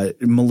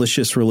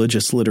malicious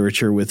religious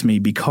literature with me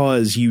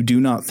because you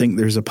do not think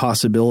there's a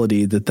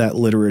possibility that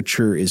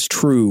literature is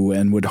true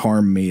and would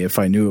harm me if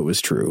I knew it was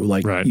true.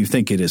 Like right. You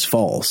think it is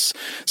false.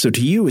 So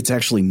to you, it's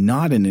actually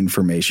not an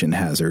information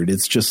hazard.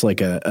 It's just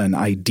like an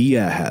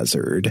idea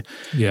hazard.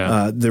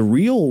 Yeah. The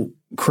real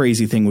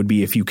crazy thing would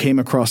be if you came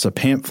across a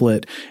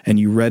pamphlet and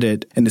you read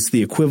it and it's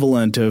the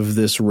equivalent of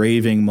this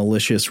raving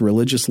malicious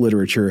religious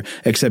literature,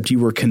 except you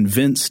were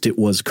convinced it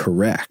was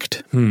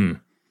correct.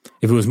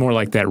 If it was more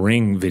like that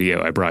Ring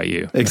video I brought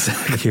you.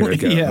 Exactly. A year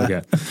ago. Yeah.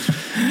 Okay.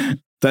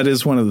 That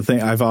is one of the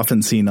things I've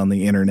often seen on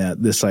the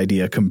internet, this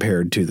idea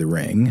compared to the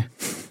Ring.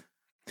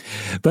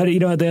 But,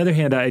 on the other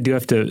hand, I do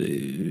have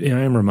to,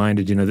 I am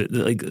reminded, that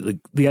like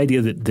the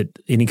idea that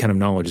any kind of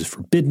knowledge is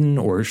forbidden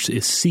or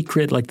is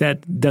secret, like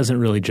that doesn't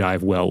really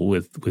jive well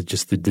with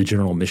just the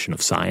general mission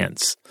of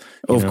science.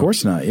 Of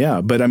course not.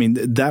 Yeah. But I mean,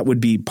 that would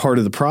be part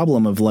of the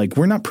problem of like,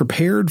 we're not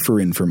prepared for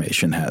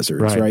information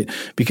hazards, right?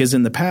 Because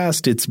in the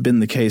past, it's been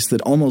the case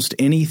that almost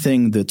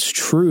anything that's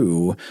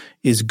true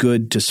is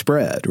good to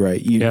spread,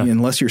 right?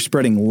 Unless you're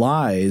spreading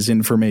lies,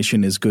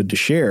 information is good to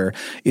share.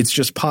 It's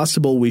just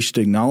possible we should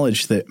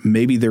acknowledge that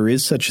maybe there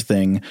is such a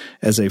thing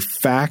as a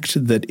fact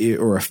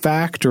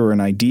or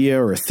an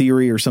idea or a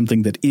theory or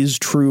something that is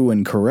true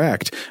and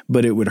correct,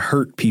 but it would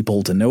hurt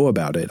people to know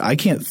about it. I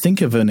can't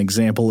think of an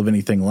example of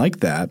anything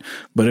like that,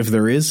 but if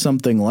there is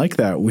something like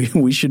that,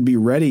 we should be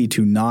ready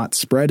to not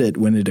spread it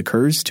when it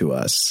occurs to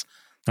us.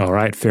 All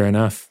right, fair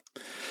enough.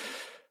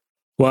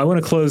 Well, I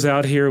want to close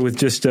out here with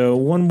just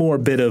one more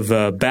bit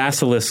of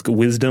basilisk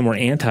wisdom or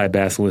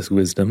anti-basilisk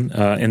wisdom.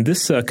 And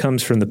this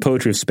comes from the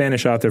poetry of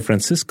Spanish author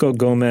Francisco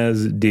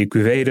Gómez de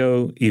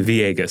Quevedo y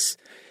Villegas,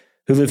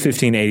 who lived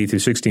 1580 through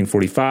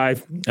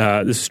 1645.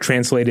 This is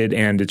translated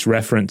and it's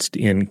referenced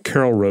in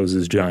Carol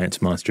Rose's Giants,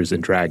 Monsters,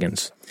 and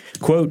Dragons.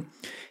 Quote,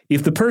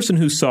 "If the person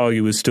who saw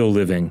you is still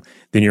living,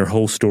 then your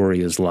whole story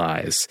is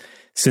lies.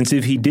 Since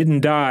if he didn't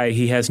die,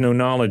 he has no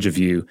knowledge of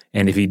you,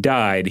 and if he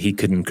died, he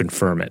couldn't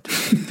confirm it."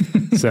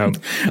 So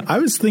I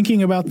was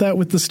thinking about that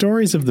with the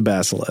stories of the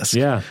basilisk.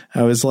 Yeah.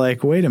 I was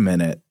like, wait a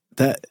minute.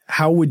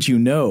 How would you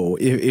know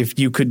if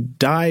you could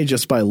die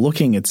just by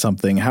looking at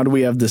something? How do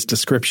we have this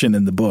description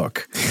in the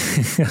book?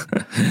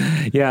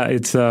 Yeah,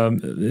 it's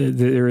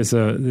there's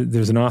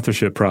an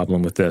authorship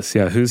problem with this.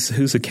 Yeah,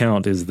 whose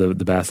account is the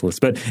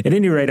basilisk? But at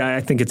any rate,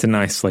 I think it's a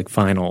nice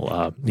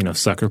final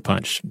sucker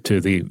punch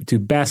to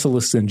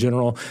basilisks in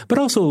general, but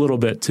also a little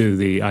bit to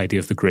the idea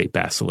of the great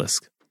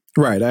basilisk.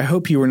 Right. I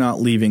hope you were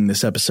not leaving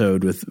this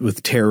episode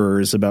with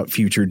terrors about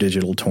future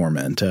digital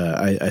torment.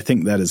 I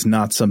think that is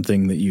not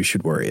something that you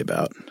should worry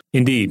about.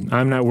 Indeed.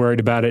 I'm not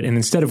worried about it. And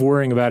instead of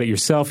worrying about it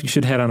yourself, you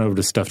should head on over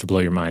to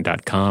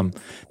stufftoblowyourmind.com.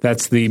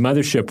 That's the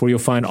mothership where you'll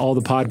find all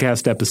the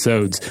podcast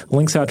episodes,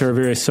 links out to our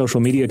various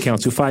social media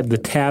accounts. You'll find the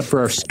tab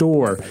for our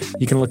store.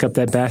 You can look up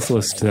that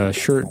Basilisk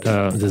shirt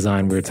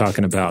design we were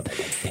talking about.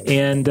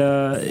 And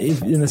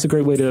that's a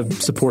great way to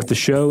support the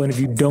show. And if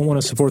you don't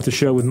want to support the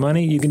show with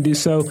money, you can do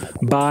so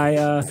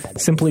by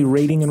simply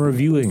rating and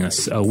reviewing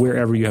us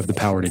wherever you have the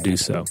power to do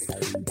so.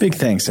 Big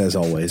thanks, as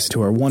always,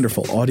 to our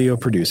wonderful audio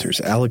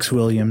producers, Alex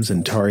Williams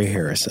and Tari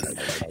Harrison.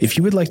 If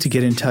you would like to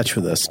get in touch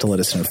with us to let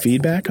us know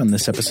feedback on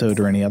this episode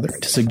or any other,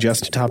 to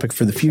suggest a topic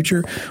for the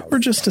future, or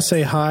just to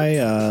say hi,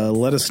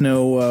 let us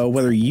know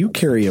whether you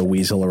carry a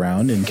weasel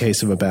around in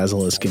case of a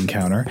basilisk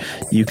encounter,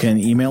 you can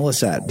email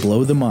us at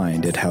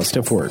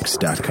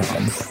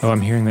blowthemind@howstuffworks.com. Oh,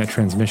 I'm hearing that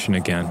transmission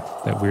again,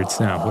 that weird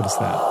sound. What is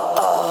that?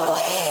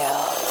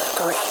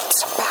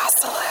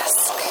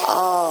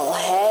 All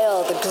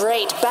hail the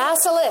great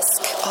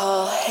basilisk.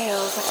 All hail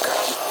the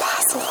great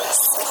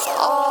basilisk.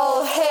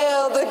 All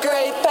hail the great basilisk. All hail the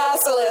great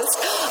basilisk.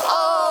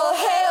 All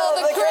hail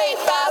the great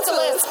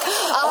basilisk.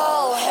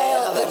 All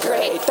hail the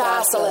great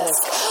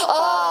basilisk.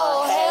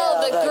 All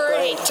hail the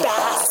great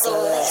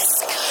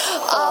Basilisk.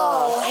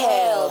 All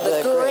hail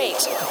the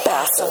great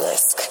Basilisk.